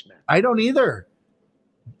is, man. I don't either.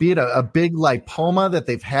 Be it a big lipoma that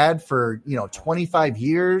they've had for, 25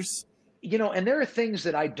 years. And there are things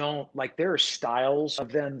that I don't like. There are styles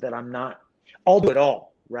of them that I'm not. I'll do it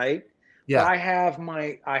all, right? Yeah. But I have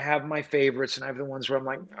my favorites, and I have the ones where I'm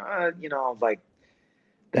like, like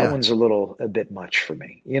that one's a bit much for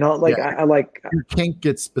me. I like your kink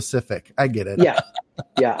gets specific. I get it.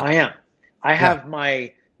 Yeah, I am. I have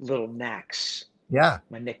my little knacks. Yeah,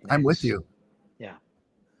 my nicknames. I'm with you. Yeah.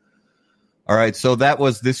 All right, so that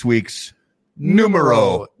was this week's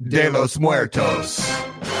Numero de los Muertos.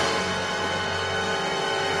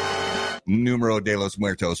 Numero de los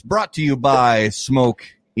Muertos, brought to you by Smoke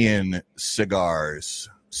in Cigars.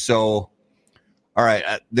 So, all right,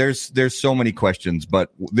 there's so many questions,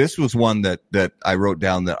 but this was one that I wrote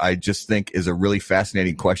down that I just think is a really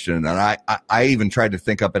fascinating question, and I even tried to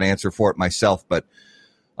think up an answer for it myself. But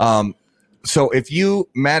so if you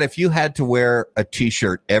had to wear a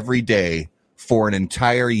T-shirt every day for an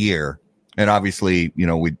entire year, and obviously,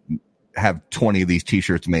 we have 20 of these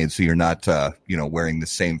T-shirts made, so you're not, wearing the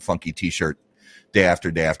same funky T-shirt day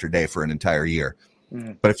after day after day for an entire year.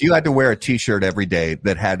 Mm. But if you had to wear a T-shirt every day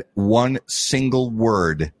that had one single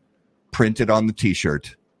word printed on the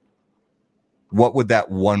T-shirt, what would that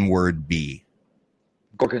one word be?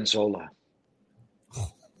 Gorgonzola.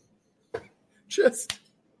 Just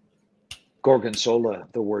Gorgonzola,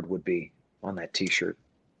 the word would be on that T-shirt.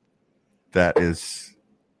 That's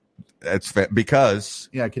because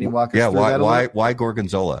can you walk us through that? Why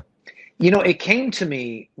Gorgonzola? It came to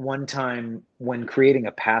me one time when creating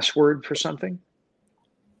a password for something,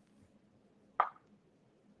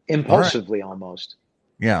 impulsively almost.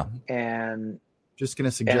 Yeah, and just going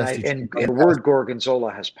to suggest. And the word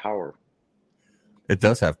Gorgonzola has power. It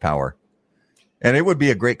does have power, and it would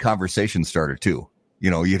be a great conversation starter too.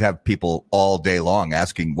 You'd have people all day long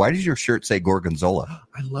asking, "Why does your shirt say Gorgonzola?"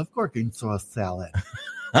 I love Gorgonzola salad.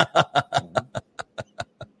 I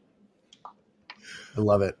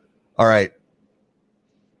love it. All right.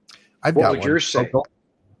 What would yours say?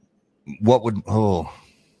 What would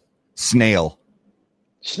snail?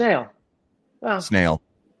 Snail. Well, snail.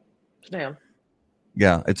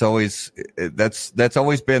 Yeah, it's always that's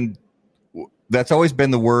always been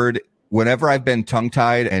the word. Whenever I've been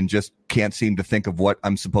tongue-tied and just can't seem to think of what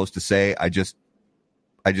I'm supposed to say, I just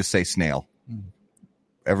say snail. Mm.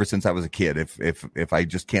 Ever since I was a kid, if I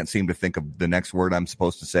just can't seem to think of the next word I'm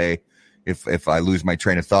supposed to say, if I lose my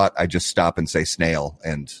train of thought, I just stop and say snail,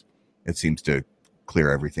 and it seems to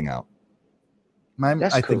clear everything out. Mine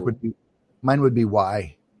would be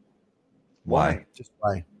why. Why? Just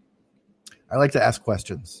why. I like to ask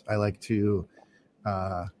questions. I like to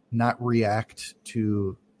not react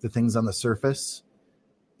to the things on the surface,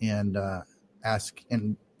 and ask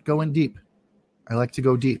and go in deep. I like to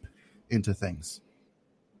go deep into things.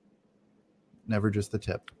 Never just the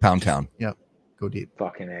tip. Pound Town. Yep. Go deep.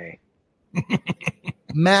 Fucking A.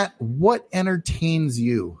 Matt, what entertains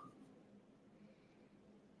you?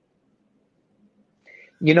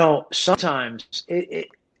 You know, sometimes it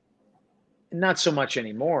not so much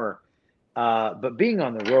anymore, but being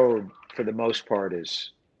on the road for the most part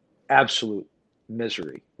is absolute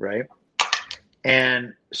misery, right?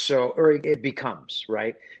 And so, or it becomes,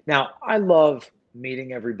 right? Now, I love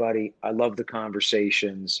meeting everybody. I love the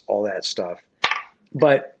conversations, all that stuff.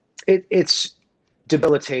 But it's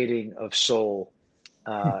debilitating of soul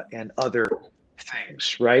and other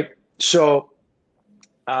things, right? So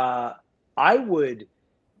I would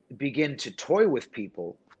begin to toy with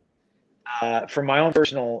people for my own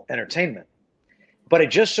personal entertainment. But it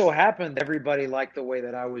just so happened everybody liked the way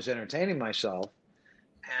that I was entertaining myself.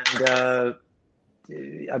 And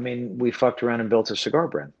I mean, we fucked around and built a cigar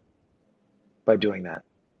brand by doing that,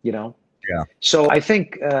 you know? Yeah. So I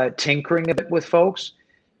think tinkering a bit with folks,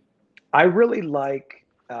 I really like,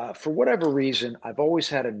 for whatever reason, I've always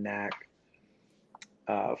had a knack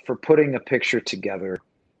for putting a picture together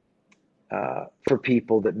for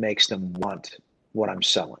people that makes them want what I'm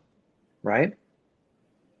selling, right?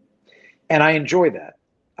 And I enjoy that.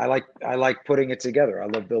 I like putting it together. I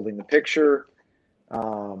love building the picture,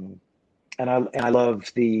 and I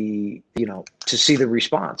love the, you know, to see the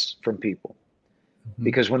response from people,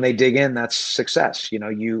 because when they dig in, that's success. You know,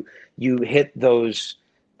 you hit those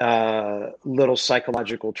little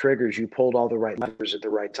psychological triggers. You pulled all the right levers at the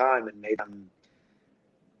right time and made them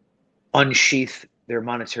unsheath their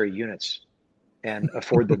monetary units and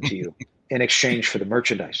afford them to you in exchange for the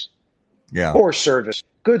merchandise, or service.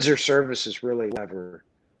 Goods or services, really, whatever,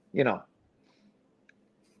 you know.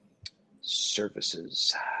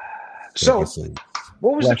 Services. So,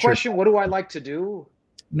 what was the question? What do I like to do?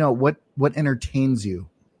 No, what entertains you?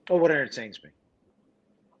 Oh, what entertains me?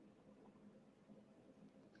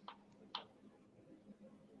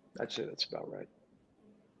 That's it. That's about right.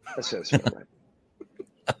 That's about right.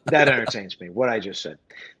 That entertains me. What I just said.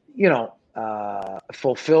 You know,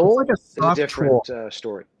 fulfill a different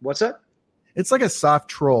story. What's that? It's like a soft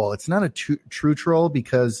troll. It's not a true troll,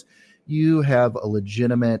 because you have a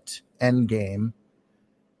legitimate end game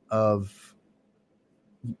of,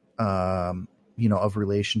 you know, of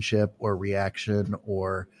relationship or reaction,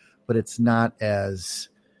 but it's not as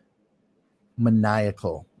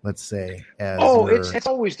maniacal, let's say. As it's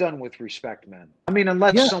always done with respect, man. I mean,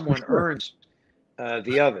 unless someone earns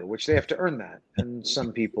the other, which they have to earn that, and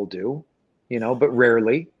some people do, you know, but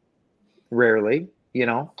rarely, you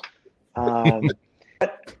know.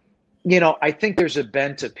 But, you know, I think there's a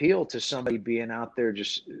bent appeal to somebody being out there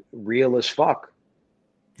just real as fuck.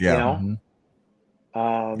 Yeah. You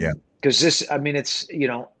know? Because this, I mean, it's, you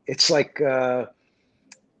know, it's like, you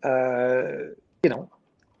know,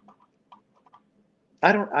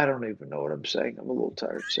 I don't even know what I'm saying. I'm a little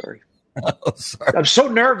tired. Sorry. Oh, sorry. I'm so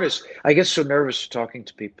nervous. I get so nervous talking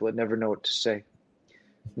to people. I never know what to say.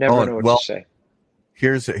 Never know what to say.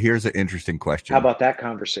 Here's an interesting question. How about that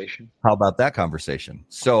conversation?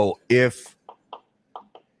 So if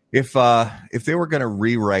they were going to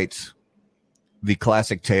rewrite the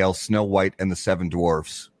classic tale Snow White and the Seven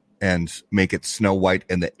Dwarfs and make it Snow White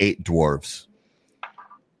and the Eight Dwarfs,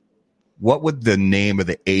 what would the name of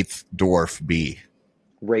the eighth dwarf be?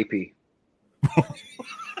 Rapey.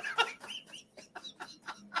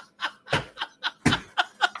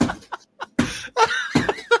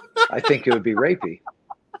 I think it would be rapey.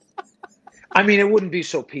 I mean, it wouldn't be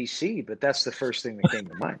so PC, but that's the first thing that came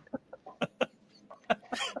to mind.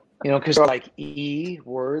 You know, because they're like E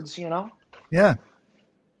words, you know? Yeah.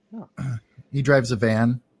 Oh. He drives a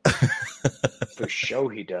van. For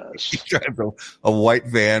sure he does. He drives a white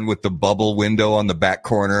van with the bubble window on the back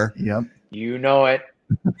corner. Yep. You know it.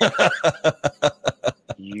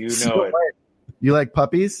 You know it. You like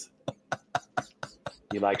puppies?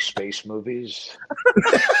 You like space movies?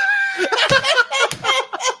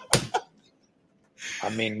 I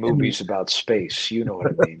mean, movies about space. You know what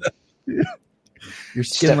I mean. Your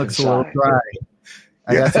skin looks a little dry.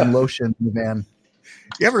 I got some lotion in the van.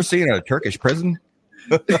 You ever seen a Turkish prison?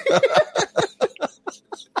 Did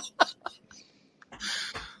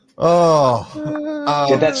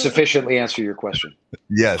that sufficiently answer your question?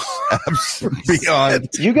 Yes. Beyond.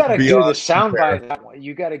 You got to do the soundbite of that one.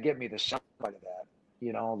 You got to get me the soundbite of that.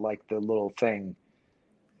 You know, like the little thing.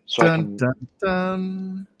 So I can,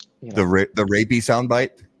 dun. You know. The rapey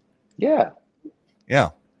soundbite? Yeah. Yeah.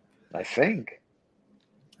 I think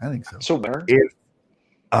so. So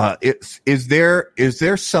is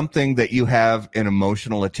there something that you have an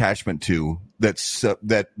emotional attachment to that's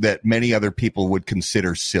that many other people would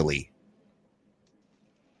consider silly?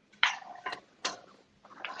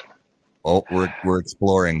 Oh, we're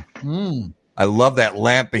exploring. Mm. I love that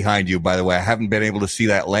lamp behind you, by the way. I haven't been able to see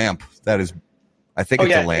that lamp. That is, I think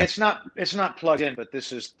it's a lamp. It's not plugged in, but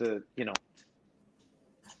this is the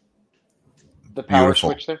power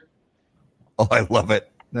Beautiful. switch there. Oh, I love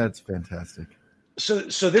it. That's fantastic.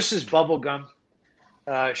 So this is Bubblegum.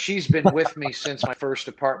 She's been with me since my first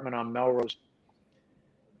apartment on Melrose.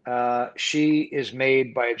 She is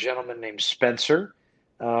made by a gentleman named Spencer.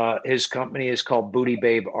 His company is called Booty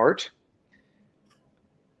Babe Art.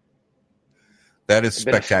 That is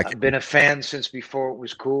spectacular. I've been a fan since before it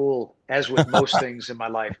was cool, as with most things in my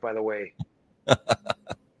life, by the way.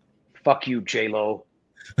 Fuck you, J-Lo.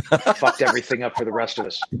 Fucked everything up for the rest of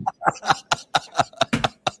us.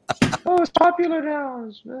 Oh, it's popular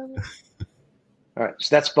now. All right,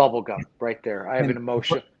 so that's Bubblegum right there. I have an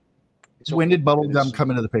emotion. When did Bubblegum come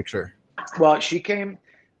into the picture? Well, she came.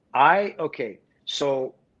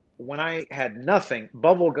 So when I had nothing,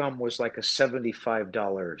 Bubblegum was like a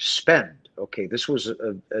 $75 spend. Okay, this was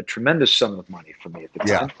a tremendous sum of money for me at the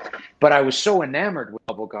time. Yeah. But I was so enamored with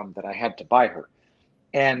Bubblegum that I had to buy her.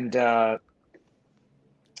 And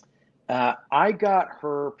I got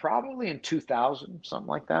her probably in 2000, something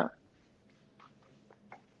like that.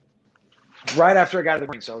 Right after I got out of the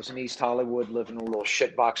Marines, I was in East Hollywood, living in a little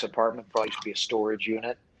shitbox apartment. Probably used to be a storage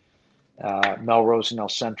unit. Melrose and El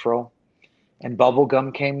Centro. And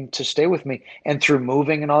Bubblegum came to stay with me. And through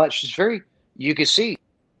moving and all that, she's very, you can see,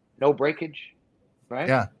 no breakage, right?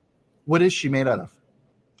 Yeah. What is she made out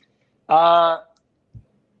of?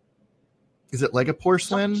 Is it like a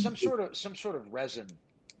porcelain? Some sort of resin.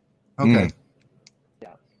 Okay. Yeah.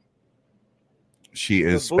 She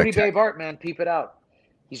is Booty Babe Art, man. Peep it out.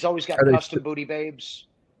 He's always got custom booty babes,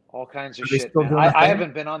 all kinds of shit. I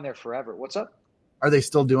haven't been on there forever. What's up? Are they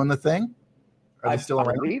still doing the thing? Are they still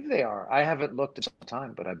around? I believe they are. I haven't looked at some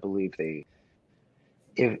time, but I believe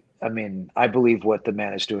I believe what the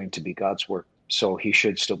man is doing to be God's work, so he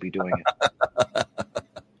should still be doing it.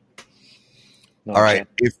 All right.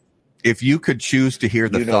 If you could choose to hear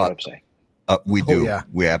the thought, what I'm saying. We do. Yeah.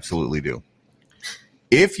 We absolutely do.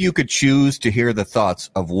 If you could choose to hear the thoughts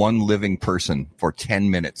of one living person for 10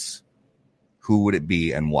 minutes, who would it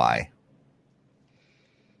be and why?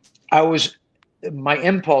 My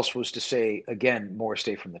impulse was to say, again, Morris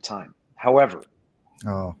Day from the Time. However,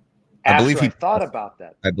 I thought about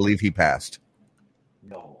that. I believe he passed.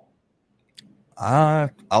 No. I'll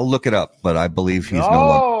look it up, but I believe he's no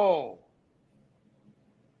longer.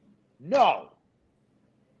 No.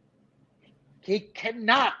 He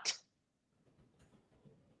cannot.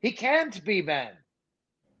 He can't be, man.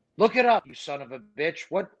 Look it up, you son of a bitch.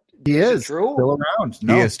 What? He is true? Still around.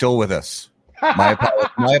 No. He is still with us. My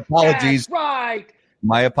apologies. That's right.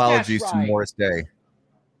 My apologies to Morris Day.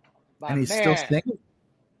 And he's still singing.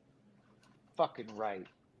 Fucking right,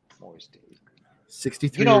 Morris Day.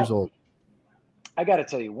 63 years old. I got to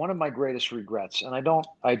tell you, one of my greatest regrets, and I don't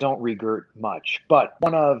regret much, but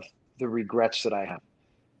one of the regrets that I have.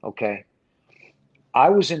 Okay. I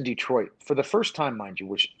was in Detroit for the first time, mind you,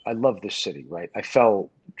 which I love this city, right? I fell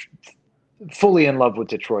fully in love with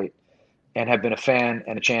Detroit and have been a fan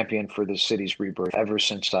and a champion for the city's rebirth ever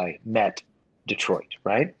since I met Detroit,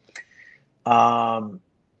 right? But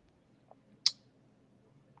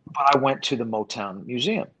I went to the Motown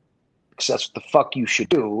Museum because that's what the fuck you should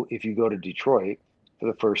do if you go to Detroit for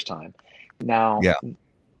the first time. Now,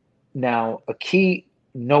 a key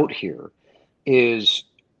note here is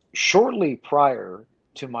shortly prior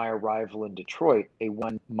to my arrival in Detroit,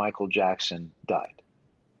 one Michael Jackson died.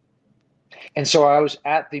 And so I was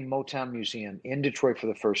at the Motown Museum in Detroit for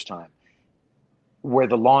the first time, where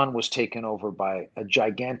the lawn was taken over by a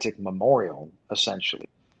gigantic memorial, essentially.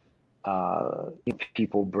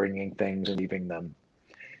 People bringing things and leaving them.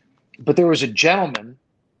 But there was a gentleman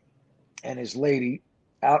and his lady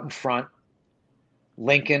out in front,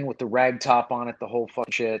 Lincoln with the rag top on it, the whole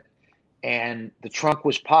fucking shit. And the trunk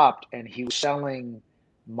was popped, and he was selling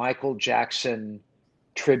Michael Jackson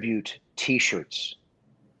tribute T-shirts.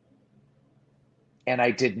 And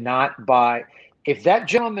I did not buy. If that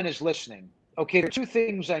gentleman is listening, okay, there are two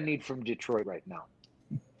things I need from Detroit right now.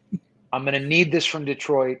 I'm going to need this from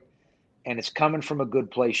Detroit, and it's coming from a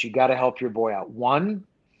good place. You got to help your boy out. One,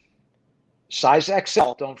 size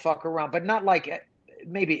XL, don't fuck around, but not like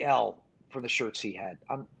maybe L for the shirts he had.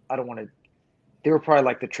 I don't want to. They were probably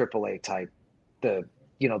like the AAA type, the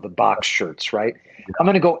box shirts, right? Yeah. I'm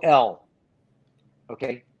going to go L,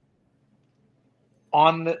 okay?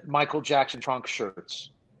 On the Michael Jackson trunk shirts.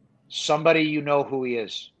 Somebody you know who he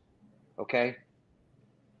is, okay?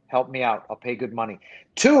 Help me out. I'll pay good money.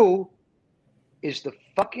 2 is the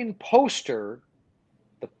fucking poster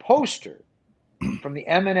from the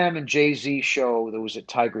Eminem and Jay-Z show that was at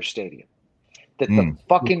Tiger Stadium that the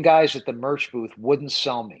fucking guys at the merch booth wouldn't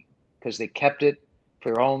sell me because they kept it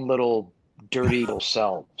for their own little dirty little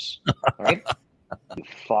selves. Right? You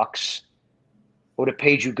fucks. I would have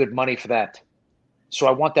paid you good money for that. So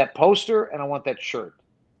I want that poster and I want that shirt.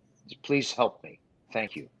 Please help me.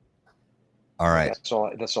 Thank you. All right. That's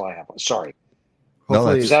all I have. Sorry. No,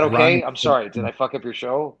 is that okay? I'm sorry. Did I fuck up your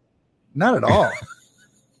show? Not at all.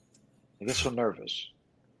 I get so nervous.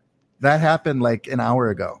 That happened like an hour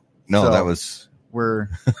ago. No, So that was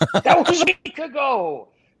that was a week ago.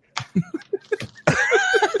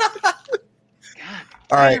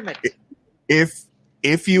 all right.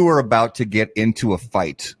 If you were about to get into a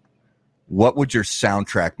fight, what would your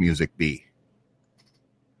soundtrack music be?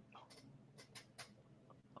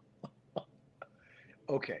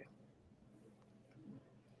 Okay.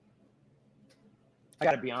 I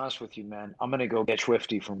got to be honest with you, man. I'm going to go get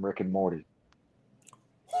Swifty from Rick and Morty.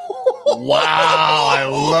 Wow, I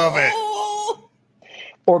love it.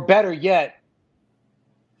 Or better yet,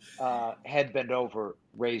 head bend over,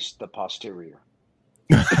 raise the posterior.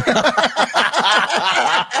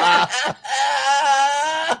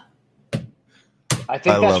 I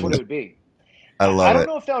think that's what it would be. I love it. I don't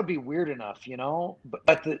know if that would be weird enough, you know,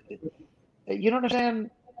 but you know what I'm saying?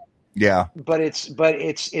 Yeah. But it's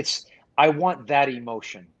I want that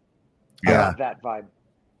emotion. Yeah. I want that vibe,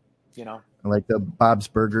 you know? I like the Bob's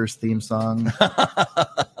Burgers theme song.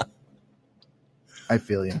 I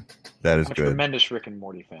feel you. That is I'm a good. tremendous Rick and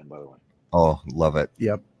Morty fan, by the way. Oh, love it.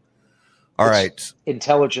 Yep. All right.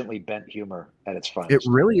 Intelligently bent humor at its finest. It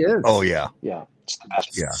really is. Oh, yeah. Yeah. It's the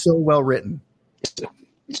best. Yeah. So well written.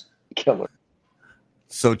 It's killer.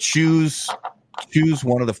 So choose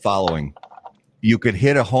one of the following. You could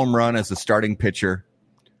hit a home run as a starting pitcher.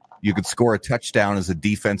 You could score a touchdown as a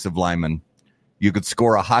defensive lineman. You could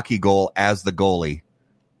score a hockey goal as the goalie,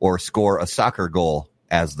 or score a soccer goal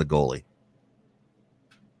as the goalie.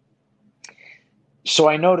 So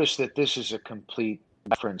I noticed that this is a complete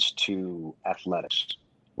reference to athletics,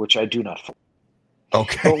 which I do not follow.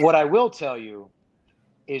 Okay. But what I will tell you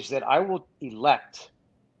is that I will elect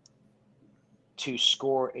to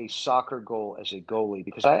score a soccer goal as a goalie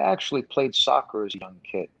because I actually played soccer as a young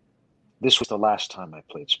kid. This was the last time I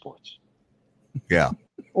played sports. Yeah.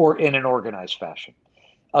 Or in an organized fashion,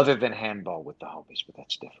 other than handball with the homies, but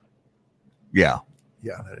that's different. Yeah.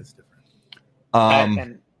 Yeah, that is different.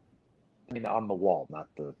 And I mean, on the wall, not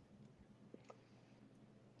the,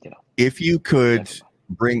 you know. If you could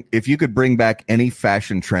bring back any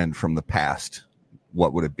fashion trend from the past,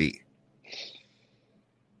 what would it be?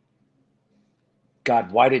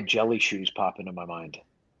 God, why did jelly shoes pop into my mind?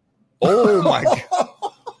 Oh my God.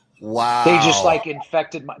 Wow. They just like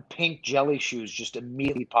infected my pink jelly shoes just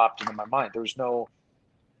immediately popped into my mind. There was no.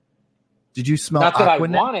 Did you smell Not that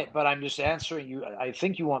Aquanet? I want it, but I'm just answering you. I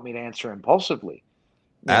think you want me to answer impulsively.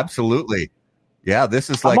 Yeah. Absolutely. Yeah,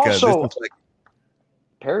 this is I'm like also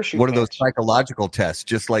parachute. one of those pants. psychological tests,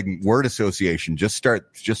 just like word association. Just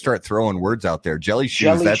start throwing words out there. Jelly shoes.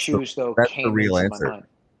 Jelly That's shoes, though, that's came the real into answer. my mind.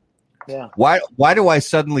 Yeah. Why do I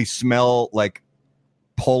suddenly smell like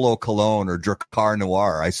Polo Cologne or Dracar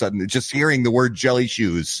Noir? I suddenly just hearing the word jelly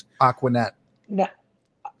shoes. Aquanet. No,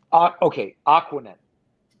 okay, Aquanet.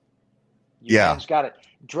 Yeah. Man's got it.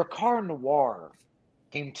 Dracar Noir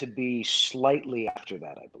came to be slightly after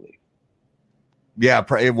that, I believe. Yeah,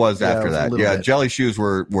 it was Yeah, after it was a that. little Yeah, bit. jelly shoes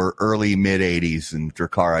were early mid 80s, and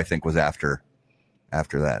Dracar I think was after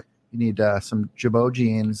that. You need some Jabot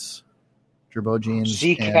jeans. Jabot jeans.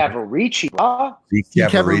 Z and- Cavarici, huh? Zeke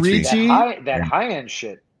Cavarici. Cavarici. That high-end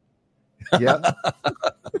shit. Yep.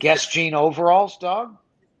 Guess jean overalls, dog.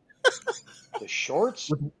 The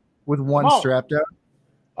shorts. With one Come on. strap down.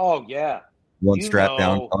 Oh yeah. One You strap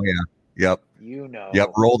down. know. Oh yeah. Yep. You know. Yep.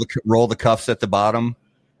 Roll the cuffs at the bottom.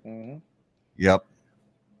 Mhm. Yep. Do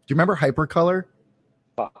you remember Hypercolor?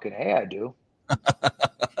 Fucking hey, I do.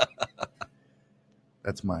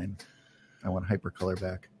 That's mine. I want Hypercolor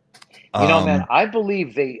back. You know, man, I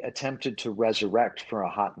believe they attempted to resurrect for a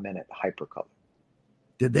hot minute Hypercolor.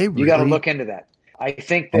 Did they really? You got to look into that. I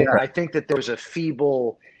think that Okay. I think that there was a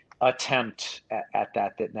feeble attempt at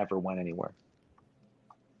that never went anywhere.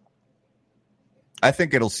 I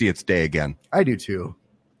think it'll see its day again. I do too.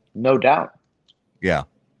 No doubt. Yeah.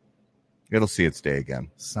 It'll see its day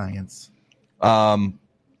again. Science. Did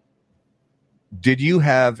you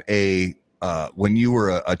have when you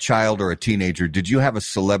were a child or a teenager, did you have a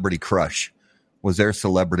celebrity crush? Was there a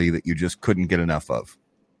celebrity that you just couldn't get enough of?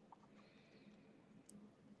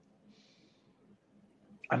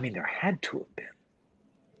 I mean, there had to have been.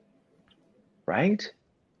 Right?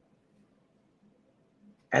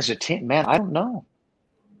 As a teen, man, I don't know.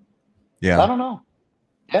 Yeah. I don't know.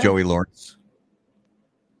 Yeah. Joey Lawrence.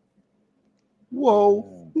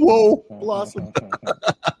 Whoa. Blossom.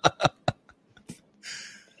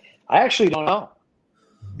 I actually don't know.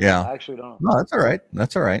 Yeah. I actually don't. No, that's all right.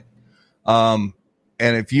 That's all right. And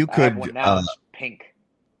if you I have could, one now. It's Pink.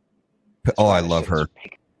 I love her.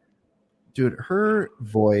 Pink. Dude, her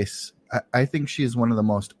voice, I think she's one of the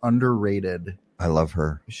most underrated. I love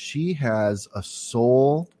her. She has a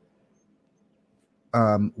soul.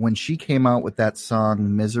 When she came out with that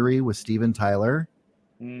song Misery with Steven Tyler,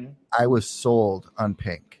 I was sold on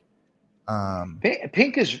Pink.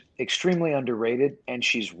 Pink is extremely underrated, and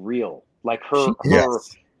she's real. Like her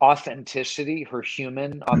authenticity, her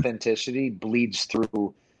human authenticity bleeds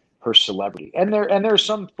through her celebrity. And there are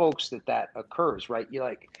some folks that occurs, right? You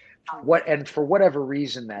like what, and for whatever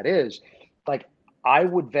reason that is, like I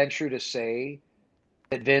would venture to say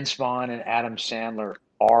that Vince Vaughn and Adam Sandler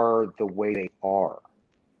are the way they are.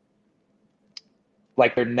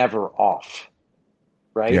 Like they're never off.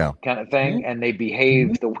 Right? Yeah. Kind of thing. And they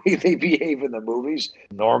behave the way they behave in the movies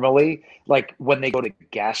normally. Like when they go to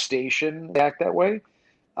gas station, they act that way.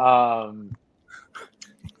 And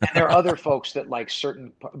there are other folks that like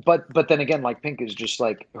certain, but then again, like Pink is just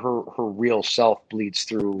like her real self bleeds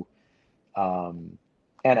through and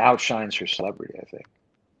outshines her celebrity, I think.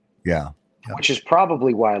 Yeah. Which is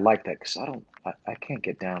probably why I like that, because I can't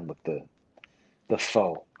get down with the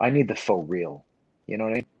faux. I need the faux real. You know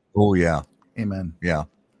what I mean? Oh, yeah. Amen. Yeah.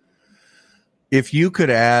 If you could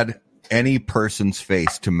add any person's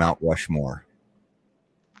face to Mount Rushmore.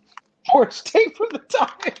 Or stay for the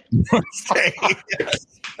time.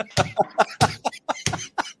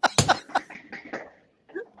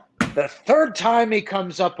 The third time he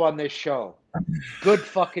comes up on this show. Good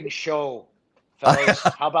fucking show, fellas.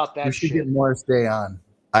 How about that We should shit? get Morris Day on.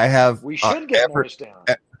 We should get Morris Day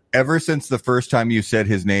on. Ever since the first time you said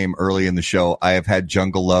his name early in the show, I have had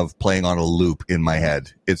Jungle Love playing on a loop in my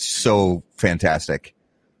head. It's so fantastic.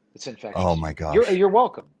 It's infectious. Oh my gosh. You're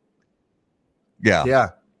welcome. Yeah. Yeah.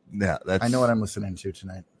 That's, I know what I'm listening to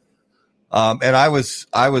tonight. And I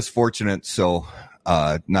was fortunate. So,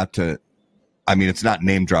 not to, I mean, it's not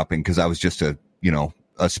name dropping because I was just a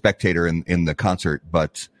spectator in the concert,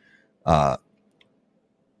 but,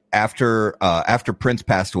 after Prince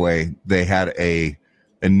passed away, they had a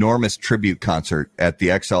enormous tribute concert at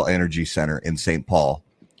the XL Energy Center in St. Paul.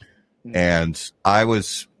 And I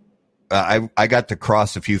got to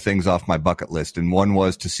cross a few things off my bucket list. And one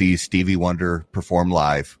was to see Stevie Wonder perform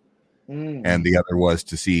live. And the other was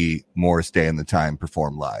to see Morris Day and the Time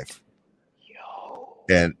perform live.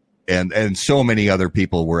 And so many other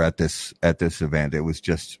people were at this event. It was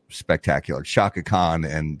just spectacular. Shaka Khan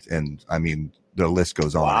and I mean, the list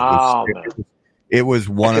goes on. Wow. It was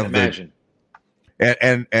one of imagine.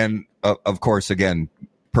 And of course, again,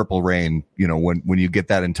 Purple Rain, when you get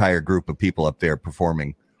that entire group of people up there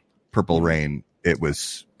performing Purple Rain, it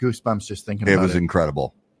was goosebumps just thinking about it. It was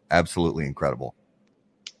incredible. Absolutely incredible.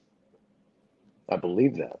 I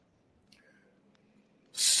believe that.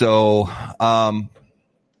 So,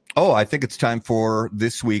 I think it's time for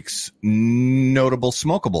this week's Notable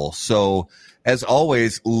Smokable. So, as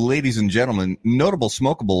always, ladies and gentlemen, Notable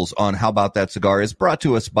Smokables on How About That Cigar is brought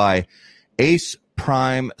to us by Ace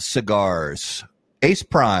Prime Cigars. Ace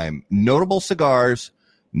Prime, notable cigars,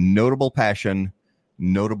 notable passion,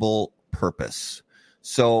 notable purpose.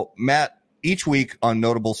 So, Matt, each week on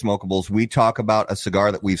Notable Smokables, we talk about a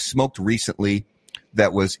cigar that we've smoked recently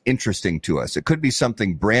that was interesting to us. It could be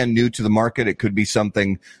something brand new to the market. It could be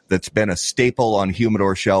something that's been a staple on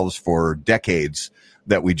humidor shelves for decades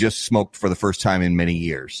that we just smoked for the first time in many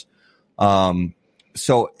years.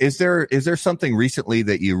 So is there something recently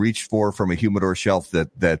that you reached for from a humidor shelf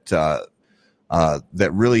that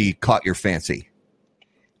really caught your fancy?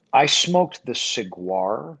 I smoked the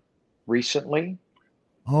Saguar recently.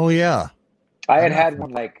 Oh yeah. I had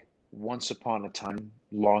one like once upon a time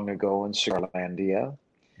long ago in Cigarlandia.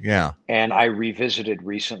 Yeah. And I revisited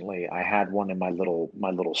recently. I had one in my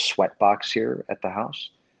little sweat box here at the house.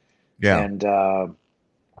 Yeah. And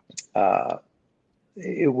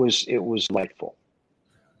it was delightful.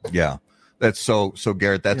 Yeah. That's so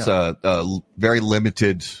Garrett, that's a very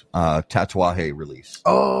limited Tatuaje release.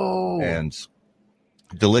 Oh. And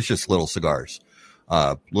delicious little cigars.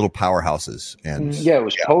 Little powerhouses, and it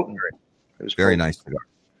was potent. It was very nice cigar.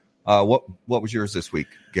 What was yours this week,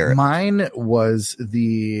 Garrett? Mine was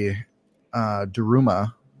the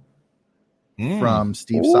Daruma from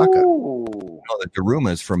Steve Saka. Oh, the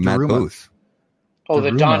Daruma is from Matt Booth. Oh,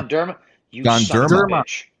 the Don Derma. You Don son Derma. of a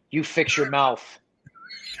bitch. You fix your mouth.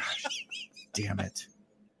 Damn it.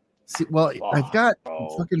 See, well, I've got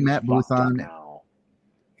fucking Matt Booth on. Now.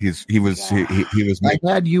 He was. I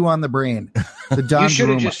had you on the brain. The Don You should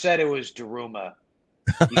have Daruma. just said it was Daruma.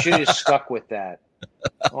 You should have just stuck with that.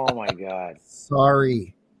 Oh my God.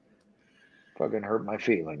 Sorry. Fucking hurt my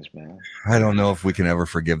feelings, man. I don't know if we can ever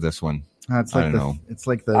forgive this one. It's I like don't know. It's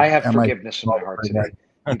like the. I have MI forgiveness in my heart today.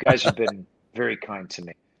 You guys have been very kind to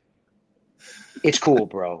me. It's cool,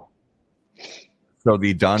 bro. So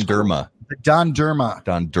the Don Derma. The Don Derma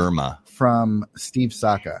Don Derma. from Steve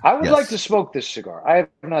Saka. I would Yes. like to smoke this cigar. I have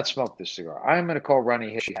not smoked this cigar. I'm going to call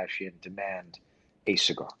Ronnie Hishihashi and demand a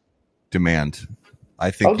cigar. Demand.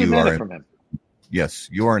 I think I'll you demand are. it from him. Yes,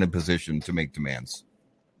 you are in a position to make demands.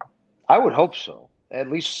 I would hope so.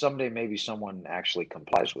 At least someday, maybe someone actually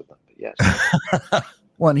complies with them. But yes.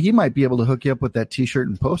 Well, and he might be able to hook you up with that T-shirt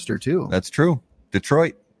and poster too. That's true.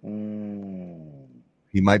 Detroit.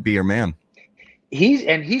 He might be your man.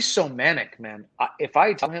 He's so manic, man. If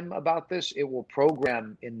I tell him about this, it will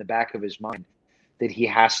program in the back of his mind that he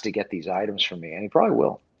has to get these items from me, and he probably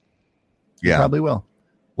will. Yeah, Probably will.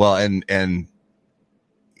 well, and I'm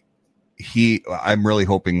really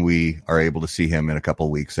hoping we are able to see him in a couple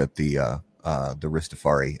of weeks at the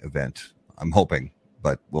Ristafari event. I'm hoping,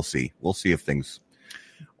 but we'll see. We'll see if things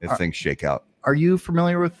shake out. Are you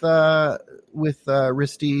familiar with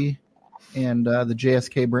Risty and the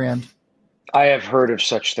JSK brand? I have heard of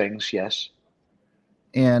such things, yes.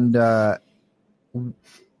 And have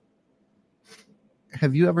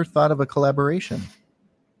you ever thought of a collaboration?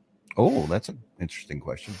 Oh, that's an interesting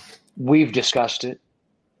question. We've discussed it.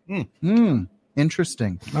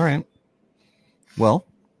 Interesting. All right. Well,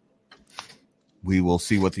 we will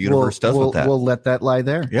see what the universe does with that. We'll let that lie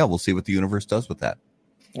there. Yeah, we'll see what the universe does with that.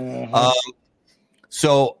 Mm-hmm.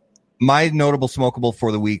 So my notable smokable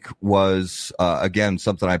for the week was, again,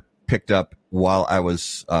 something I picked up while I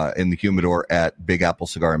was in the humidor at Big Apple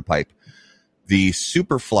Cigar and Pipe. The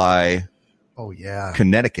Superfly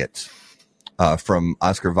Connecticut from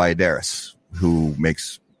Oscar Valladares, who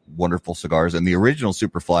makes wonderful cigars. And the original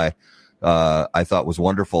Superfly I thought was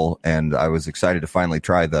wonderful, and I was excited to finally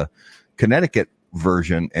try the Connecticut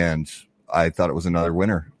version, and I thought it was another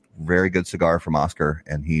winner. Very good cigar from Oscar,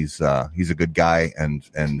 and he's a good guy and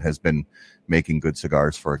has been making good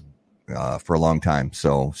cigars for a long time.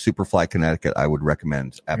 So Superfly Connecticut, I would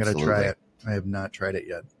recommend. Absolutely. I gotta try it. I have not tried it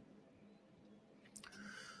yet.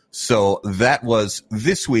 So that was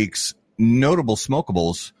this week's Notable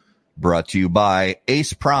Smokables, brought to you by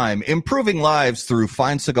Ace Prime, improving lives through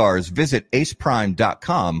fine cigars. Visit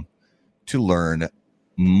aceprime.com to learn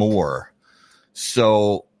more.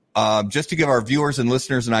 So just to give our viewers and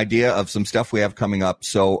listeners an idea of some stuff we have coming up.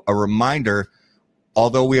 So a reminder,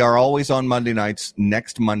 although we are always on Monday nights,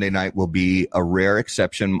 next Monday night will be a rare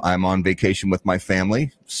exception. I'm on vacation with my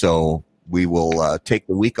family, so we will take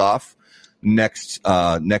the week off next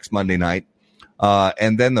Monday night.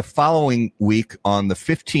 And then the following week on the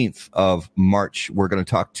 15th of March, we're going to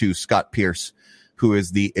talk to Scott Pierce, who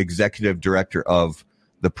is the executive director of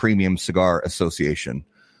the Premium Cigar Association.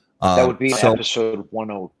 That would be episode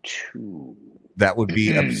 102. That would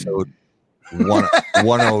be episode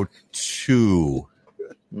 102.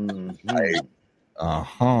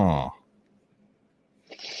 Mm-hmm.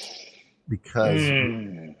 Because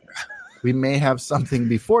we may have something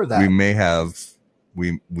before that. There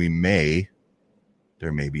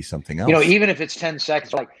may be something else. You know, even if it's 10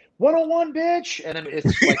 seconds, like 101, bitch, and then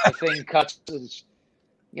it's like the thing cuts.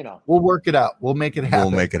 You know, we'll work it out. We'll make it happen.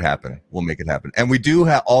 We'll make it happen. And we do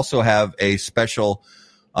also have a special,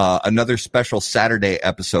 another special Saturday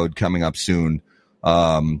episode coming up soon,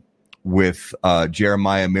 with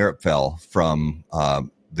Jeremiah Mirapfel from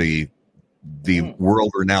the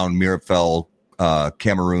world-renowned Mirapfel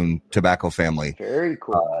Cameroon tobacco family. Very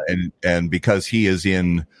cool. And because he is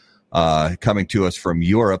coming to us from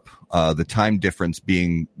Europe, the time difference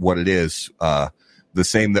being what it is, the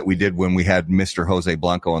same that we did when we had Mr. Jose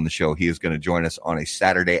Blanco on the show. He is going to join us on a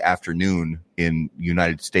Saturday afternoon in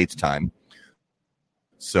United States time.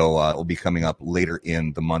 So it'll be coming up later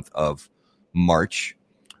in the month of March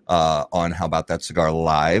on How About That Cigar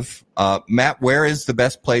Live. Matt, where is the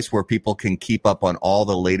best place where people can keep up on all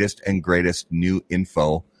the latest and greatest new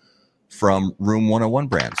info from Room 101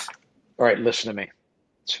 brands? All right, listen to me.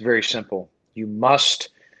 It's very simple. You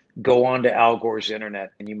must go on to Al Gore's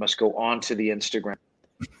internet, and you must go on to the Instagram.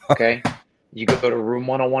 Okay? You go to Room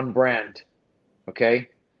 101 brand. Okay?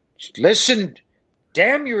 Just listen.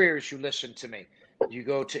 Damn your ears, you listen to me. You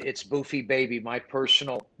go to It's Boofy Baby, my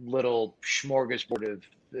personal little smorgasbord of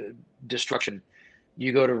destruction.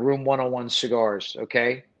 You go to Room 101 Cigars.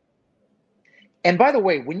 Okay? And by the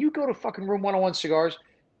way, when you go to fucking Room 101 Cigars,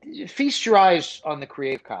 feast your eyes on the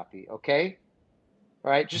creative copy, okay?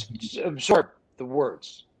 All right, just absorb the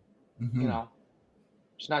words. Mhm. You know,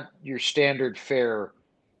 it's not your standard fare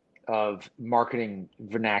of marketing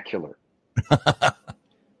vernacular.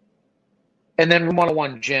 And then Room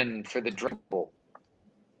 101 gin for the drinkable.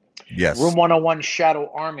 Yes. Room 101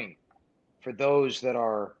 Shadow Army for those that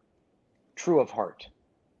are true of heart.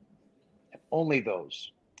 Only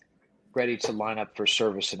those ready to line up for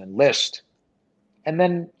service and enlist. And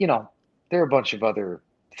then, you know, there are a bunch of other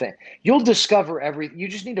things. You'll discover everything. You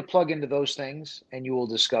just need to plug into those things and you will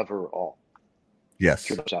discover all. Yes.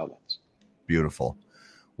 Through those outlets. Beautiful.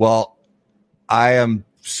 Well, I am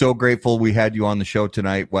so grateful we had you on the show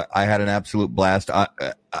tonight. I had an absolute blast.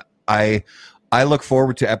 I look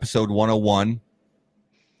forward to episode 101,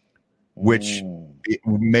 which it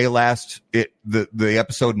may last. The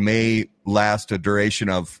episode may last a duration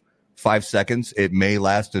of 5 seconds. It may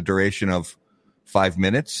last a duration of 5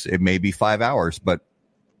 minutes. It may be 5 hours, but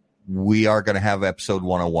we are going to have episode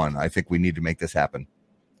 101. I think we need to make this happen.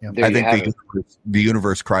 Yeah. I think the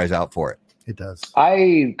universe cries out for it. It does.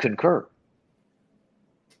 I concur.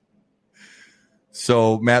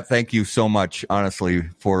 So, Matt, thank you so much, honestly,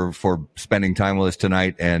 for spending time with us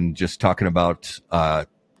tonight and just talking about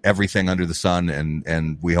everything under the sun.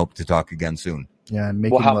 And we hope to talk again soon. Yeah, and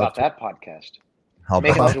Well, how about that podcast? How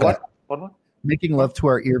Making about love to that? what? Making love to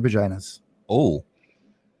our ear vaginas Oh,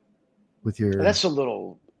 with your That's a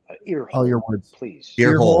little ear hole. all your words. Please.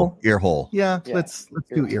 ear Ear hole. hole? Ear hole. Yeah, Yeah. let's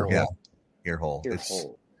do ear hole. Yeah. Ear hole. Ear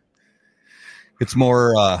hole. It's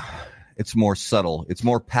more subtle. It's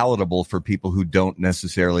more palatable for people who don't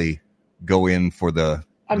necessarily go in for the.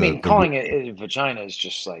 I mean, the- calling it a vagina is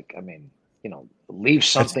just like, I mean, you know, leave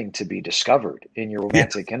something to be discovered in your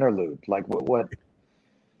romantic interlude. Like what?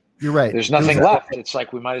 You're right. There's nothing left. It's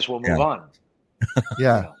like we might as well move on.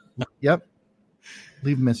 Yeah. Yep.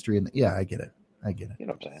 Leave mystery in. Yeah, I get it. You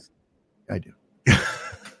know what I'm saying? I do.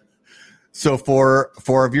 So for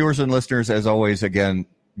our viewers and listeners, as always, again,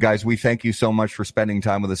 guys, we thank you so much for spending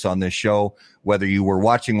time with us on this show, whether you were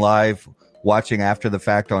watching live, watching after the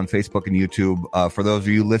fact on Facebook and YouTube. For those of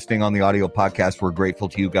you listening on the audio podcast, we're grateful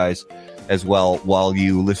to you guys as well. While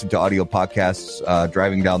you listen to audio podcasts,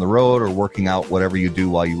 driving down the road or working out, whatever you do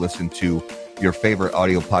while you listen to your favorite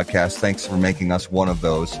audio podcast, thanks for making us one of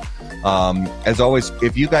those. As always,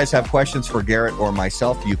 if you guys have questions for Garrett or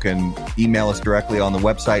myself, you can email us directly on the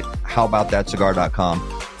website, howaboutthatcigar.com.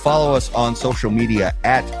 Follow us on social media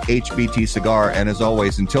at HBT Cigar. And as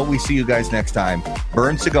always, until we see you guys next time,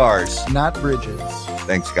 burn cigars. Not bridges.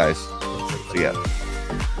 Thanks, guys. See ya.